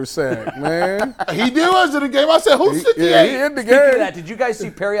to get him sacked, man. He did was in the game. I said, who's 58? Yeah, he in the Speaking of game that, did you guys see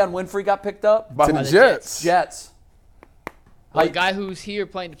Perrion Winfrey got picked up? to the Jets. Jets. Well, the guy who's here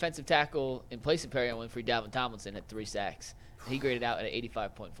playing defensive tackle in place of Perry Winfrey, Dalvin Tomlinson, had 3 sacks. He graded out at an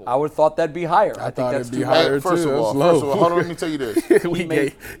 85.4. I would have thought that'd be higher. I think thought that's it'd be too higher. low. First too. of all, That's low. hold on, let me tell you this. we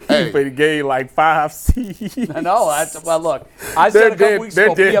made- gave like 5 C's. No, well, look. I said a couple weeks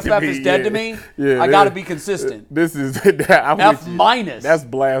ago, They're dead to PFF me, is dead yeah. to me. Yeah, I got to they're- be consistent. This is I'm F with you. minus. That's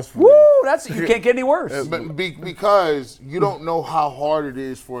blasphemy. Woo! You can't get any worse. But because you don't know how hard it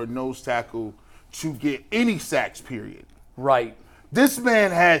is for a nose tackle to get any sacks, period. Right. This man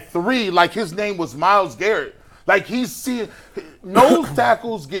had 3, like his name was Myles Garrett. Like he's seeing nose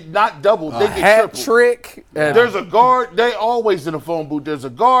tackles get not doubled, they get Hat tripled. trick. And There's a guard. They always in the phone booth. There's a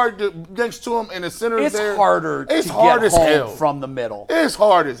guard next to him, and the center is It's there. harder It's to hard get as home hell from the middle. It's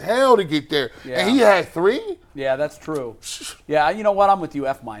hard as hell to get there. Yeah. And he had 3. Yeah, that's true. Yeah, you know what? I'm with you.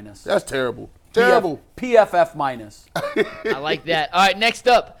 F minus. That's terrible. Terrible. PFF minus. I like that. All right, next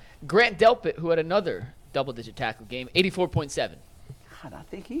up, Grant Delpit, who had another double-digit tackle game, 84.7. God, I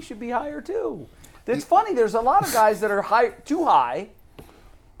think he should be higher too. It's funny. There's a lot of guys that are too high,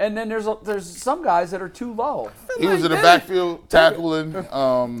 and then there's some guys that are too low. He was in the backfield tackling.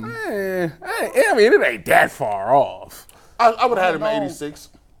 I mean, it ain't that far off. I would have had him I don't at know. 86.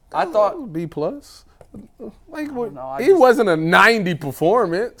 I thought B plus. Like what? know, I It just- wasn't a 90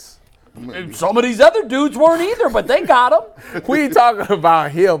 performance. some of these other dudes weren't either, but they got him. We ain't talking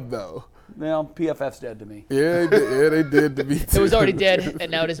about him though. Well, PFF's dead to me. Yeah, they did to me. It was already dead,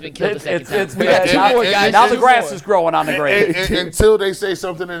 and now it has been killed a second time. It's We got bad. 2 Now- more, guys. Now the 2 grass more. is growing on the grave. Until they say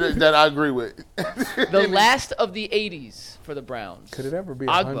something that I agree with. The last of the 80s for the Browns. Could it ever be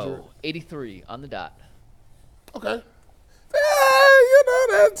 100? Ogbo, 83 on the dot. Okay.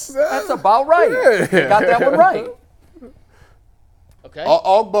 That's about right. Yeah. You got that one right. Okay.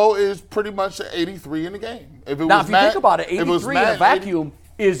 Ogbo is pretty much an 83 in the game. If it Now, was if you Matt- think about it, if was 83 in a Matt, vacuum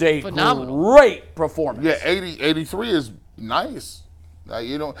is a Phenomenal. great performance. Yeah, 83 is nice. Like,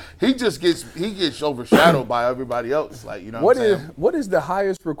 he gets overshadowed by everybody else. Like, you know what I'm saying? What is the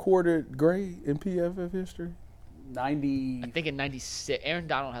highest recorded grade in PFF history? 90. I think in 96. Aaron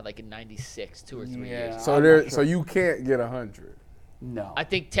Donald had like a 96 2 or 3 years. So I'm there, not sure. so you can't get 100. No, I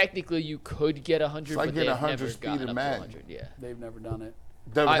think technically you could get 100, like but getting they've 100 never speed gotten in up to Madden. 100. Yeah. they've never done it.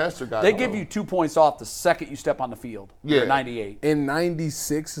 Devin Hester got They it, give though. you 2 points off the second you step on the field. Yeah. You're 98. And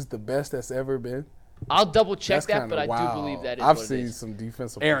 96 is the best that's ever been. I'll double check That's that, kinda but I do wild. believe that is I've what seen it is. some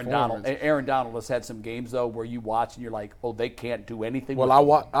defensive Aaron performance. Donald has had some games though where you watch and you're like, oh, they can't do anything. Well,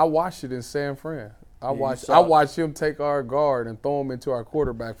 with I watched it in San Fran. I saw it. watched him take our guard and throw him into our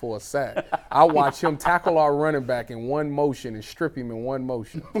quarterback for a sack. I watched him tackle our running back in one motion and strip him in one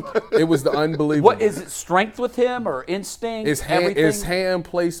motion. It was the unbelievable. What is it? Strength with him or instinct? It's everything? hand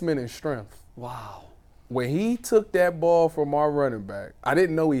placement and strength. Wow. When he took that ball from our running back, I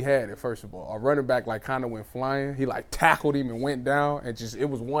didn't know he had it, first of all. Our running back like kind of went flying. He like tackled him and went down and it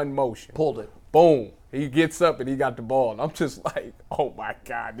was one motion. Pulled it. Boom. He gets up and he got the ball. And I'm just like, oh my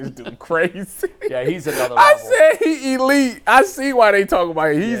God, this dude crazy. Yeah, he's another I level. said he elite. I see why they talk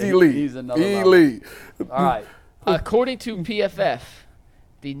about it. He's Yeah, elite. he's another He level. elite. All right. According to PFF,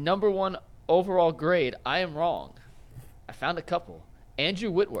 the #1 overall grade, I am wrong. I found a couple.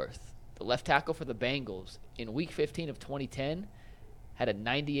 Andrew Whitworth, the left tackle for the Bengals, in Week 15 of 2010, had a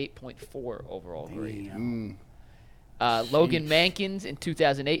 98.4 overall grade. Logan Mankins in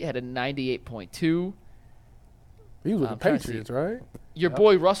 2008 had a 98.2. He was with the I'm trying to Patriots, right? Your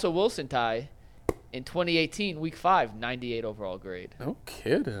boy Russell Wilson, Ty, in 2018, Week 5, 98 overall grade. No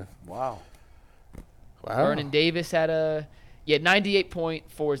kidding. Wow. Vernon Davis had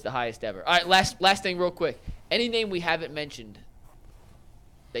 98.4 is the highest ever. All right, last thing real quick. Any name we haven't mentioned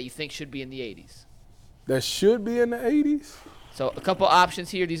that you think should be in the 80s? That should be in the 80s? So a couple options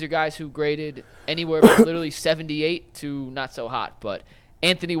here. These are guys who graded anywhere from literally 78 to not so hot. But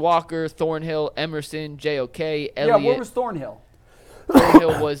Anthony Walker, Thornhill, Emerson, JOK, Elliott. Yeah, where was Thornhill?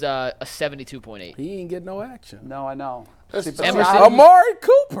 Thornhill was a 72.8. He ain't get no action. No, I know. Amari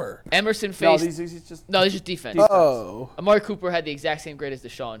Cooper. Emerson No, faced. he's just. No, it's just defense. Oh. Amari Cooper had the exact same grade as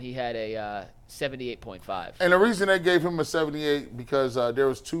Deshaun. He had a 78.5. And the reason they gave him a 78 because there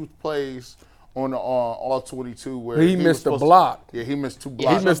was 2 plays on the all 22 where He missed was a supposed to- block. Yeah, he missed 2 Yeah,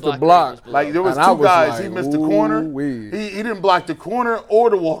 blocks. He missed the block block. grade was below. Like there was And I 2 was guys. like, He missed the corner. ooh-wee. He didn't block the corner or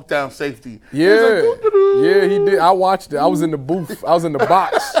the walk down safety. He Yeah. was like, doo-doo-doo. Yeah, he did. I watched it. I was in the booth. I was in the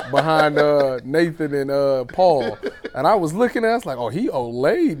box behind Nathan and Paul. And I was looking at it. I was like, oh, he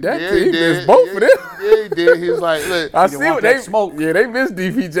olayed that Yeah, kid. He did. missed both of them. Yeah, he did. He was like, look. I didn't see want what that they smoke. Yeah, they missed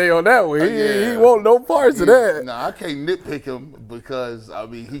DPJ on that one. He Yeah. want no parts of that. No, I can't nitpick him because, I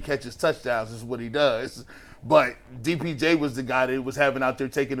mean, he catches touchdowns. This is what he does. But DPJ was the guy that was having out there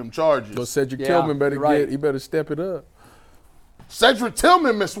taking them charges. But Cedric Yeah, Tillman better you're right. he better step it up. Cedric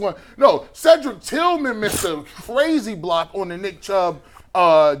Tillman missed one. No, Cedric Tillman missed a crazy block on the Nick Chubb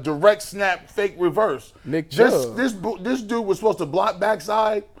direct snap fake reverse. Nick Chubb. This dude was supposed to block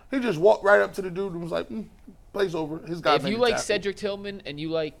backside. He just walked right up to the dude and was like, plays over. His guy If made you the like tackle. Cedric Tillman and you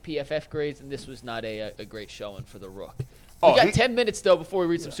like PFF grades, then this was not a great showing for the Rook. Oh, We got he- 10 minutes, though, before we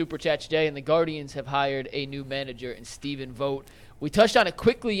read some Super Chats today, and the Guardians have hired a new manager in Stephen Vogt. We touched on it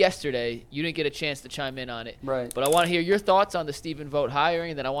quickly yesterday. You didn't get a chance to chime in on it. Right. But I want to hear your thoughts on the Stephen Vogt hiring,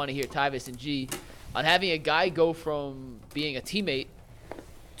 and then I want to hear Tyvis and G on having a guy go from being a teammate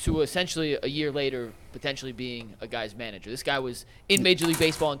to essentially a year later potentially being a guy's manager. This guy was in Major League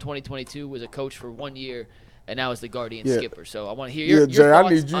Baseball in 2022, was a coach for 1 year, and now is the Guardian Yeah. skipper. So I want to hear your Jay,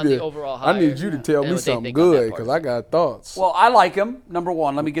 thoughts on the overall hire. I need you to tell and me what they something think on that good part. because I got thoughts. Well, I like him. Number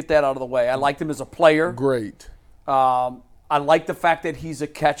one, let me get that out of the way. I liked him as a player. Great. I like the fact that he's a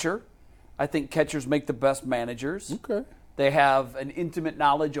catcher. I think catchers make the best managers. Okay. They have an intimate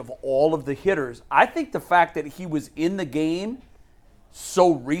knowledge of all of the hitters. I think the fact that he was in the game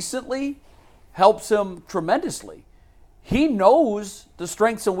so recently helps him tremendously. He knows the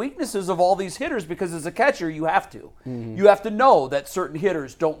strengths and weaknesses of all these hitters because as a catcher, you have to. You have to know that certain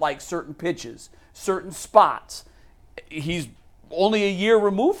hitters don't like certain pitches, certain spots. He's only a year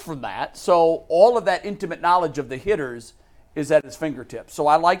removed from that, so all of that intimate knowledge of the hitters is at his fingertips. So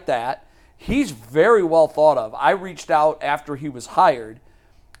I like that. He's very well thought of. I reached out after he was hired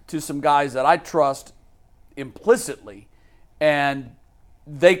to some guys that I trust implicitly, and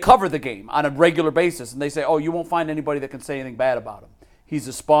they cover the game on a regular basis, and they say, oh, you won't find anybody that can say anything bad about him. He's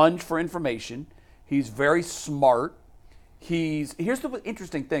a sponge for information. He's very smart. Here's the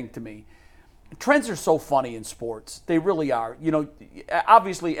interesting thing to me. Trends are so funny in sports. They really are. You know,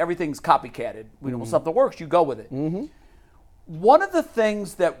 obviously everything's copycatted. When something works, you go with it. One of the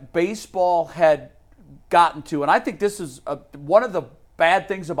things that baseball had gotten to, and I think this is one of the bad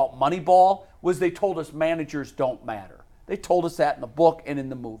things about Moneyball, was they told us managers don't matter. They told us that in the book and in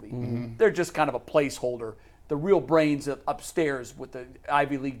the movie. They're just kind of a placeholder. The real brains upstairs with the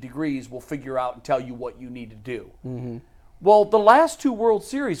Ivy League degrees will figure out and tell you what you need to do. Well, the last 2 World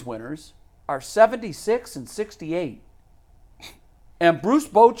Series winners are 76 and 68. And Bruce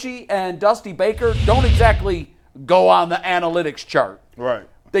Bochy and Dusty Baker don't exactly go on the analytics chart. Right.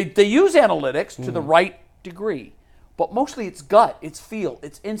 They use analytics to the right degree, but mostly it's gut, it's feel,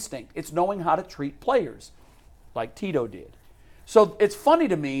 it's instinct, it's knowing how to treat players, like Tito did. So it's funny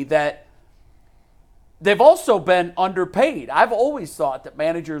to me that they've also been underpaid. I've always thought that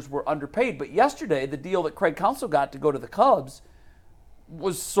managers were underpaid, but yesterday the deal that Craig Counsell got to go to the Cubs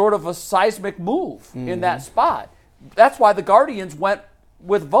was sort of a seismic move in that spot. That's why the Guardians went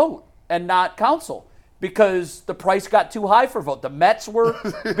with Vogt and not Counsell, because the price got too high for Vogt. The Mets were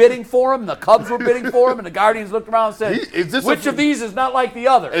bidding for him, the Cubs were bidding for him, and the Guardians looked around and said, which of these is not like the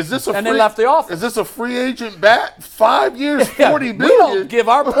other? And they left the office. Is this a free agent bat? 5 years, Yeah, $40 we billion. don't give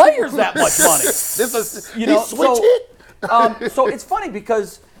our players that much money. So it's funny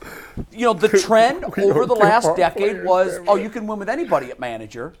because the trend over the last decade was, you can win with anybody at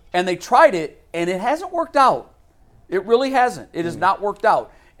manager, and they tried it, and it hasn't worked out. It really hasn't. It has not worked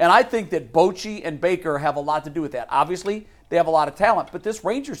out. And I think that Bochy and Baker have a lot to do with that. Obviously, they have a lot of talent, but this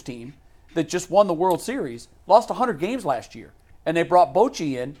Rangers team that just won the World Series lost 100 games last year, and they brought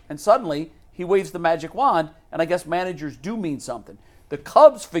Bochy in, and suddenly he waves the magic wand, and I guess managers do mean something. The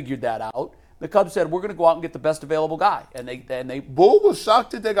Cubs figured that out. The Cubs said, we're going to go out and get the best available guy. And they Bull was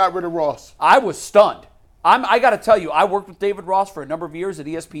shocked that they got rid of Ross. I was stunned. I got to tell you, I worked with David Ross for a number of years at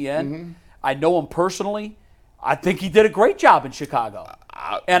ESPN. Mm-hmm. I know him personally. I think he did a great job in Chicago.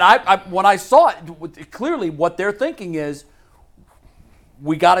 And I when I saw it, clearly what they're thinking is,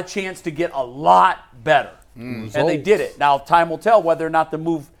 we got a chance to get a lot better. And they did it. Now, time will tell whether or not the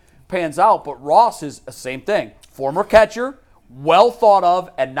move pans out, but Ross is the same thing. Former catcher, well thought of,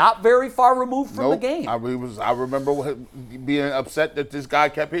 and not very far removed from the game. I remember being upset that this guy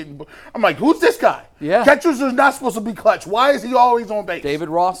kept hitting. I'm like, who's this guy? Yeah. Catchers are not supposed to be clutch. Why is he always on base? David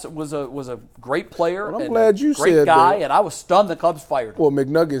Ross was a great player. Well, I'm and glad you great said guy, that. and I was stunned the Cubs fired him. Well,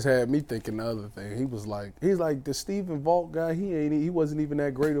 McNuggets had me thinking the other thing. He's like the Stephen Vault guy. He wasn't even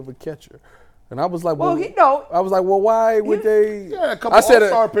that great of a catcher. And I was like, well, why would they? Yeah, a couple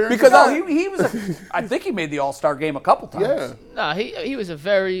All-Star appearances. Because he was. I think he made the All-Star game a couple times. Yeah. No, he was a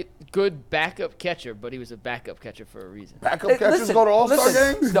very good backup catcher, but he was a backup catcher for a reason. Backup catchers go to All-Star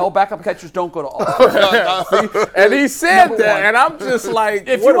games? No, backup catchers don't go to All-Star. and he said Number that, one. and I'm just like,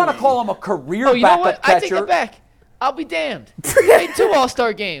 If you want to call him a career Oh, you know backup what? catcher, I take it back. I'll be damned. He made 2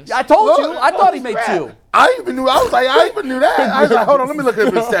 All-Star games. I told you. I thought he Holy made crap. 2. I even knew that. I was like, hold on, let me look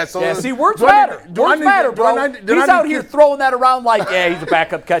at his stats. So Yeah, see, words matter. Words matter, bro. He's out here throwing that around like, yeah, he's a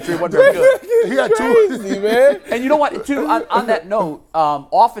backup catcher. He wasn't very good. He got 2. crazy, man. And you know what, too, on that note,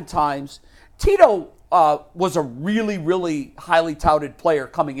 oftentimes, Tito was a really, really highly touted player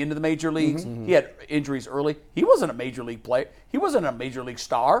coming into the major leagues. Mm-hmm. He had injuries early. He wasn't a major league player. He wasn't a major league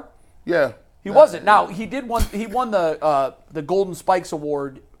star. Yeah. He wasn't. Now, he won the Golden Spikes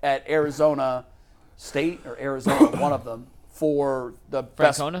Award at Arizona State or Arizona, one of them, for the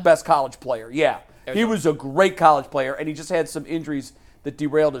best college player. Yeah. Arizona. He was a great college player, and he just had some injuries that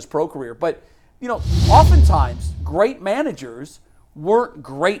derailed his pro career. But, oftentimes, great managers weren't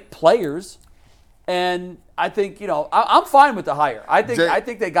great players. And I think, I'm fine with the hire. I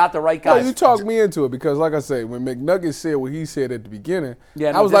think they got the right guys. Well, you talked me into it because, like I say, when McNuggets said what he said at the beginning,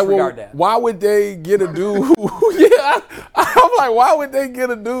 I was like, well, why would they get a dude? I'm like, why would they get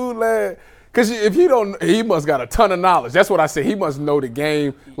a dude that? Because if he don't, he must got a ton of knowledge. That's what I say. He must know the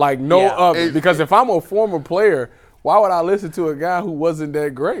game like no other. Because if I'm a former player, why would I listen to a guy who wasn't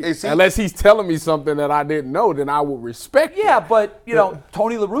that great? Unless he's telling me something that I didn't know, then I would respect it. Yeah, but,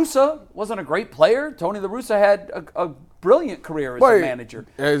 Tony La Russa wasn't a great player. Tony La Russa had a brilliant career as a manager.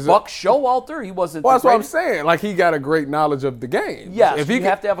 Buck Showalter, he wasn't Well, that's what I'm saying. Like, he got a great knowledge of the game. Yes, if you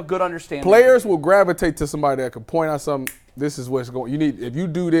have to have a good understanding. Players will gravitate to somebody that can point out something. This is what's going. If you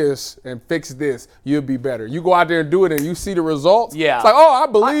do this and fix this, you'll be better. You go out there and do it, and you see the results. Yeah, it's like, I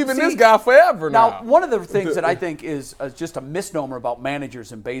believe in this guy forever now. Now, one of the things that I think is just a misnomer about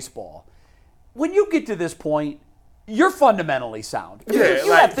managers in baseball, when you get to this point, you're fundamentally sound. Yeah,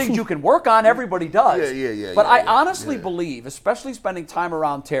 you have things you can work on. Everybody does. Yeah. But I honestly believe, especially spending time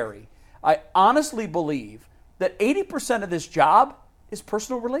around Terry, I honestly believe that 80% of this job is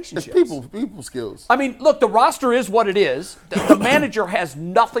personal relationships. It's people skills. I mean, look, the roster is what it is. The manager has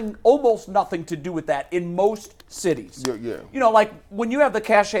almost nothing to do with that in most cities. Yeah. Like when you have the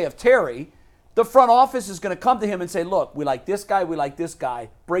cachet of Terry, the front office is going to come to him and say, look, we like this guy,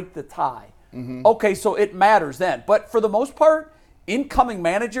 break the tie. Mm-hmm. Okay, so it matters then. But for the most part, incoming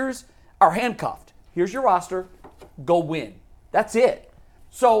managers are handcuffed. Here's your roster, go win. That's it.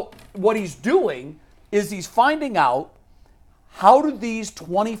 So what he's doing is he's finding out, how do these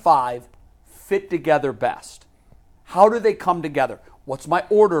 25 fit together best? How do they come together? What's my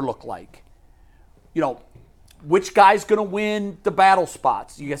order look like? Which guy's going to win the battle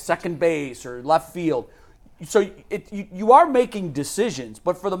spots? You get second base or left field. So you are making decisions,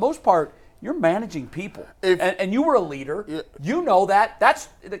 but for the most part, you're managing people. And you were a leader. Yeah. You know that. That's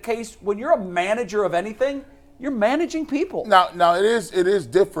the case when you're a manager of anything. You're managing people. Now it is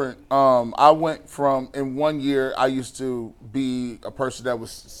different. I went from, in 1 year, I used to be a person that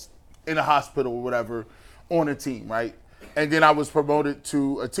was in a hospital or whatever on a team, right? And then I was promoted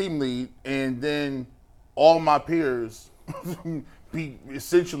to a team lead, and then all my peers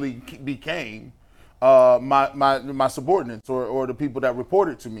essentially became my subordinates or the people that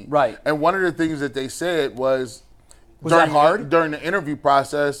reported to me. Right. And one of the things that they said was that hard? During the interview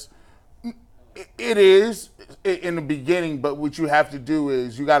process, it is in the beginning, but what you have to do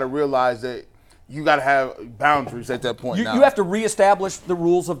is you got to realize that you got to have boundaries at that point. You have to reestablish the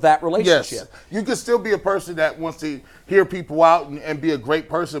rules of that relationship. Yes. You can still be a person that wants to hear people out and be a great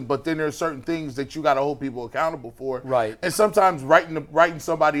person, but then there's certain things that you got to hold people accountable for. Right. And sometimes writing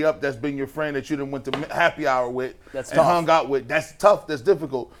somebody up that's been your friend that you didn't went to happy hour with That's and tough. hung out with, that's tough, that's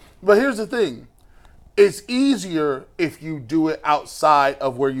difficult. But here's the thing. it's easier if you do it outside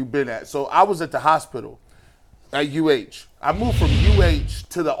of where you've been at. So I was at the hospital at UH. I moved from UH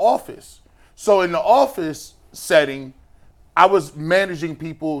to the office. So in the office setting, I was managing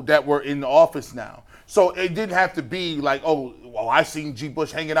people that were in the office now. So it didn't have to be like, oh, well, I seen G.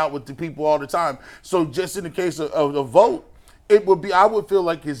 Bush hanging out with the people all the time. So just in the case of the vote, it would be, I would feel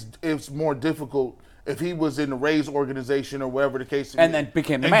like it's more difficult if he was in the Rays organization or wherever the case is. And then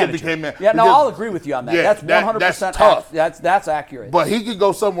became the manager. Yeah, no, I'll agree with you on that. Yeah, that's 100% that's tough. That's accurate. But he could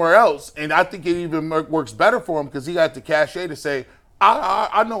go somewhere else, and I think it even works better for him because he got the cachet to say,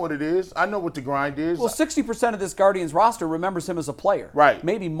 I know what it is. I know what the grind is. Well, 60% of this Guardians roster remembers him as a player. Right.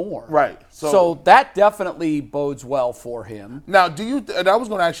 Maybe more. Right. So that definitely bodes well for him. Now, and I was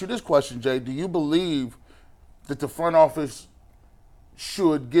going to ask you this question, Jay. Do you believe that the front office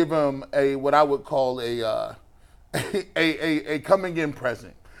should give him what I would call a coming in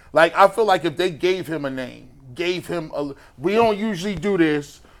present? Like, I feel like if they gave him a name, we don't usually do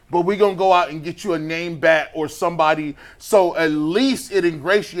this, but we're going to go out and get you a name bat or somebody, so at least it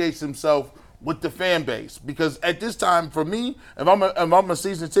ingratiates himself with the fan base. Because at this time, for me, if I'm a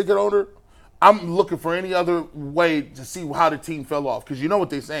season ticket owner, I'm looking for any other way to see how the team fell off. Because you know what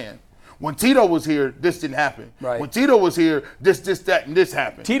they're saying. When Tito was here, this didn't happen. Right. When Tito was here, this, that, and this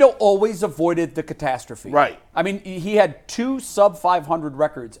happened. Tito always avoided the catastrophe. Right. I mean, he had 2 sub-500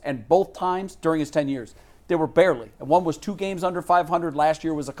 records, and both times during his 10 years, they were barely. And one was 2 games under 500. Last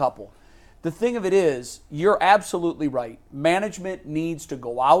year was a couple. The thing of it is, you're absolutely right. Management needs to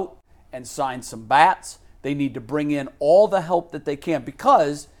go out and sign some bats. They need to bring in all the help that they can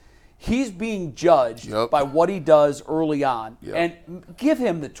because he's being judged by what he does early on. And give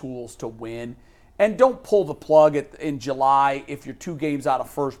him the tools to win. And don't pull the plug in July if you're 2 games out of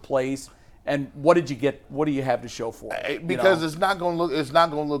first place. And what did you get? What do you have to show for it? Because it's not going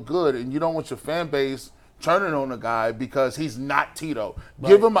to look good, and you don't want your fan base turning on a guy because he's not Tito.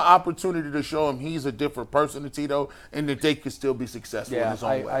 Right. Give him an opportunity to show him he's a different person than Tito, and that they could still be successful in his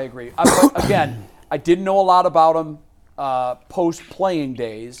own way. I agree. Again, I didn't know a lot about him post-playing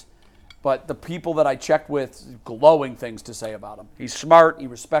days, but the people that I checked with, glowing things to say about him. He's smart. He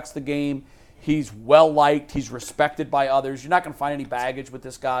respects the game. He's well-liked. He's respected by others. You're not going to find any baggage with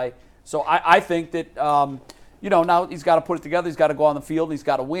this guy. So I think that, now he's got to put it together. He's got to go on the field. And he's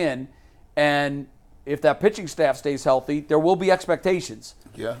got to win. And if that pitching staff stays healthy, there will be expectations.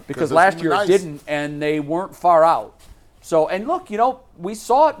 Yeah. Because last year it didn't, and they weren't far out. So, and look, we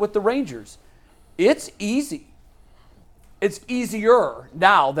saw it with the Rangers. It's easy. It's easier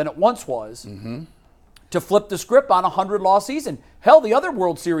now than it once was to flip the script on a 100-loss season. Hell, the other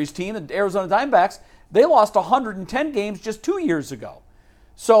World Series team, the Arizona Diamondbacks, they lost 110 games just 2 years ago.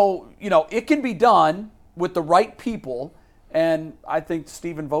 So, it can be done with the right people. And I think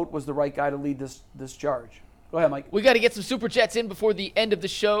Stephen Vogt was the right guy to lead this charge. Go ahead, Mike. We got to get some Super Chats in before the end of the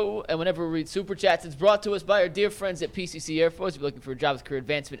show. And whenever we read Super Chats, it's brought to us by our dear friends at PCC Airfoils. If you're looking for a job with career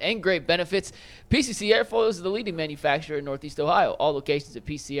advancement and great benefits, PCC Airfoils is the leading manufacturer in Northeast Ohio. All locations at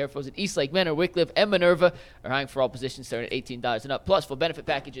PCC Airfoils at Eastlake, Manor, Wickliffe, and Minerva are hiring for all positions starting at $18 and up. Plus, full benefit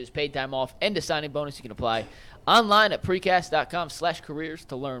packages, paid time off, and a signing bonus. You can apply online at precast.com/careers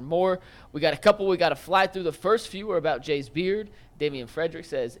to learn more. We got a couple we got to fly through. The first few are about Jay's beard. Damian Frederick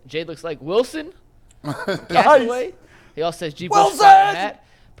says, Jay looks like Wilson. Castaway. He also says G. Bush hat.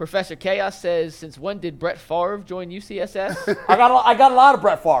 Professor Chaos says, since when did Brett Favre join UCSS? I got a lot of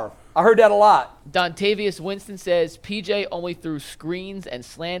Brett Favre. I heard that a lot. Dontavius Winston says, PJ only threw screens and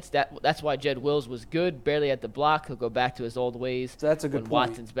slants. That's why Jed Wills was good. Barely at the block. He'll go back to his old ways. So that's a good when point.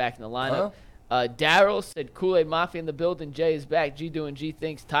 Watson's back in the lineup. Daryl said, Kool-Aid Mafia in the building. Jay is back. G doing G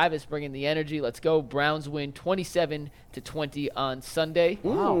things. Tyvis bringing the energy. Let's go. Browns win 27-20 on Sunday.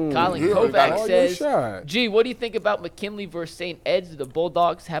 Wow. Colin Kovac says, G, what do you think about McKinley versus St. Ed's? Do the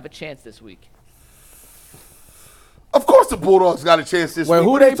Bulldogs have a chance this week? Of course the Bulldogs got a chance this week.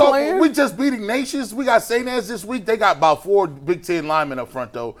 Who they playing? We just beating nations. We got St. Ed's this week. They got about 4 Big Ten linemen up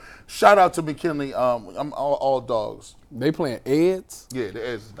front, though. Shout out to McKinley. I'm all dogs. They playing Eds? Yeah, the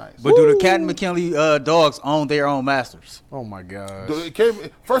Ed's is nice. But do the Cat and McKinley dogs own their own masters? Oh, my God.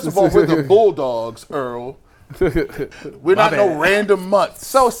 First of all, we're the Bulldogs, Earl. We're not no random mutts.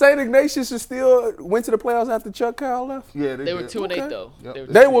 So St. Ignatius is still went to the playoffs after Chuck Kyle left? Yeah, they were 2-8 though. Yep.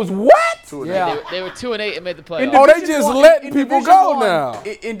 They was what? They were 2-8 and made the playoffs. Oh, they just letting people go now.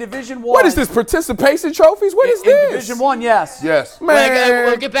 In Division 1. What is this, participation trophies? What is in this? Division 1, yes. Yes. Man,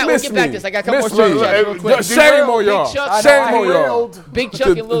 we'll get back to this. I got a couple more Super Chats real quick. Shame on y'all. Shame on y'all. Big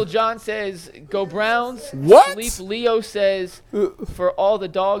Chuck and Lil John says, go Browns. What? Sleep Leo says, for all the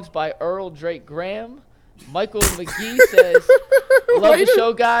dogs by Earl Drake Graham. Michael McGee says, love the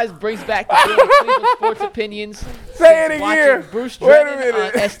show, guys. Brings back the feeling of Cleveland sports opinions. Say it Since again. watching Bruce Wait a Drennan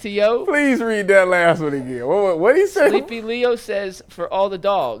minute. on STO. Please read that last one again. What did he say? Sleepy Leo says, For All the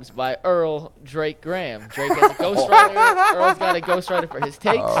Dogs by Earl Drake Graham. Drake has a ghostwriter. Earl's got a ghostwriter for his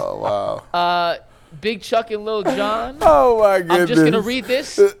takes. Oh, wow. Big Chuck and Lil John. Oh, my goodness. I'm just going to read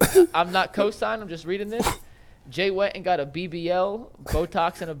this. I'm not co-signed. I'm just reading this. Jay Wetton got a BBL,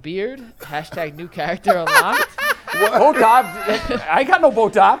 Botox, and a beard. Hashtag new character unlocked. Botox? I ain't got no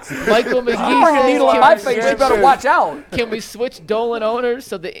Botox. Michael McGee You bring a needle in my face, you better watch out. Can we switch Dolan owners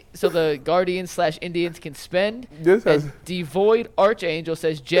so the Guardians/Indians can spend? This has- And Devoid Archangel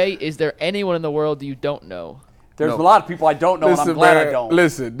says, Jay, is there anyone in the world you don't know? There's a lot of people I don't know, and I'm glad I don't.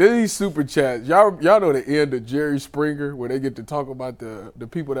 Listen, these super chats. Y'all know the end of Jerry Springer where they get to talk about the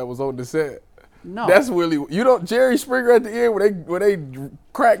people that was on the set. No. That's really Jerry Springer at the end where they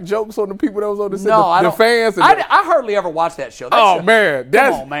crack jokes on the people that was on the set. No, I the don't. fans. And I hardly ever watch that show. Man,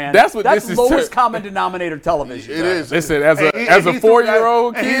 come on, man. That's what that's this is. lowest common denominator television. It is. Listen, as a And he threw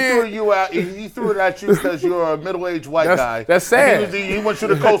 4-year-old that- and kid, he threw you out. He threw it at you because you're a middle-aged white guy. That's sad. And he wants you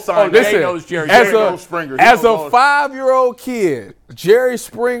to co-sign. Jay knows Jerry. as Jerry a knows Springer. He as knows a 5-year-old kid, Jerry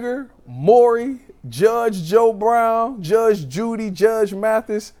Springer, Maury, Judge Joe Brown, Judge Judy, Judge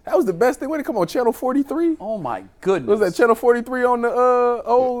Mathis. That was the best thing. When it come on Channel 43? Oh my goodness. Was that Channel 43 on the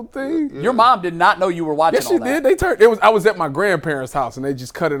old thing? Your mom did not know you were watching Yes, she all that. did. I was at my grandparents' house and they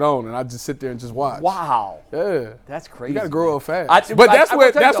just cut it on and I just sit there and just watch. Wow. Yeah. That's crazy. You gotta grow up fast. I will that's tell you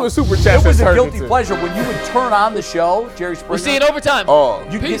what though, Super Chats it was has a turned guilty into. pleasure when you would turn on the show, Jerry Springer. We'll see you in overtime. Oh.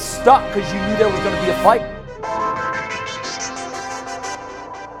 You get Peace. stuck because you knew there was going to be a fight.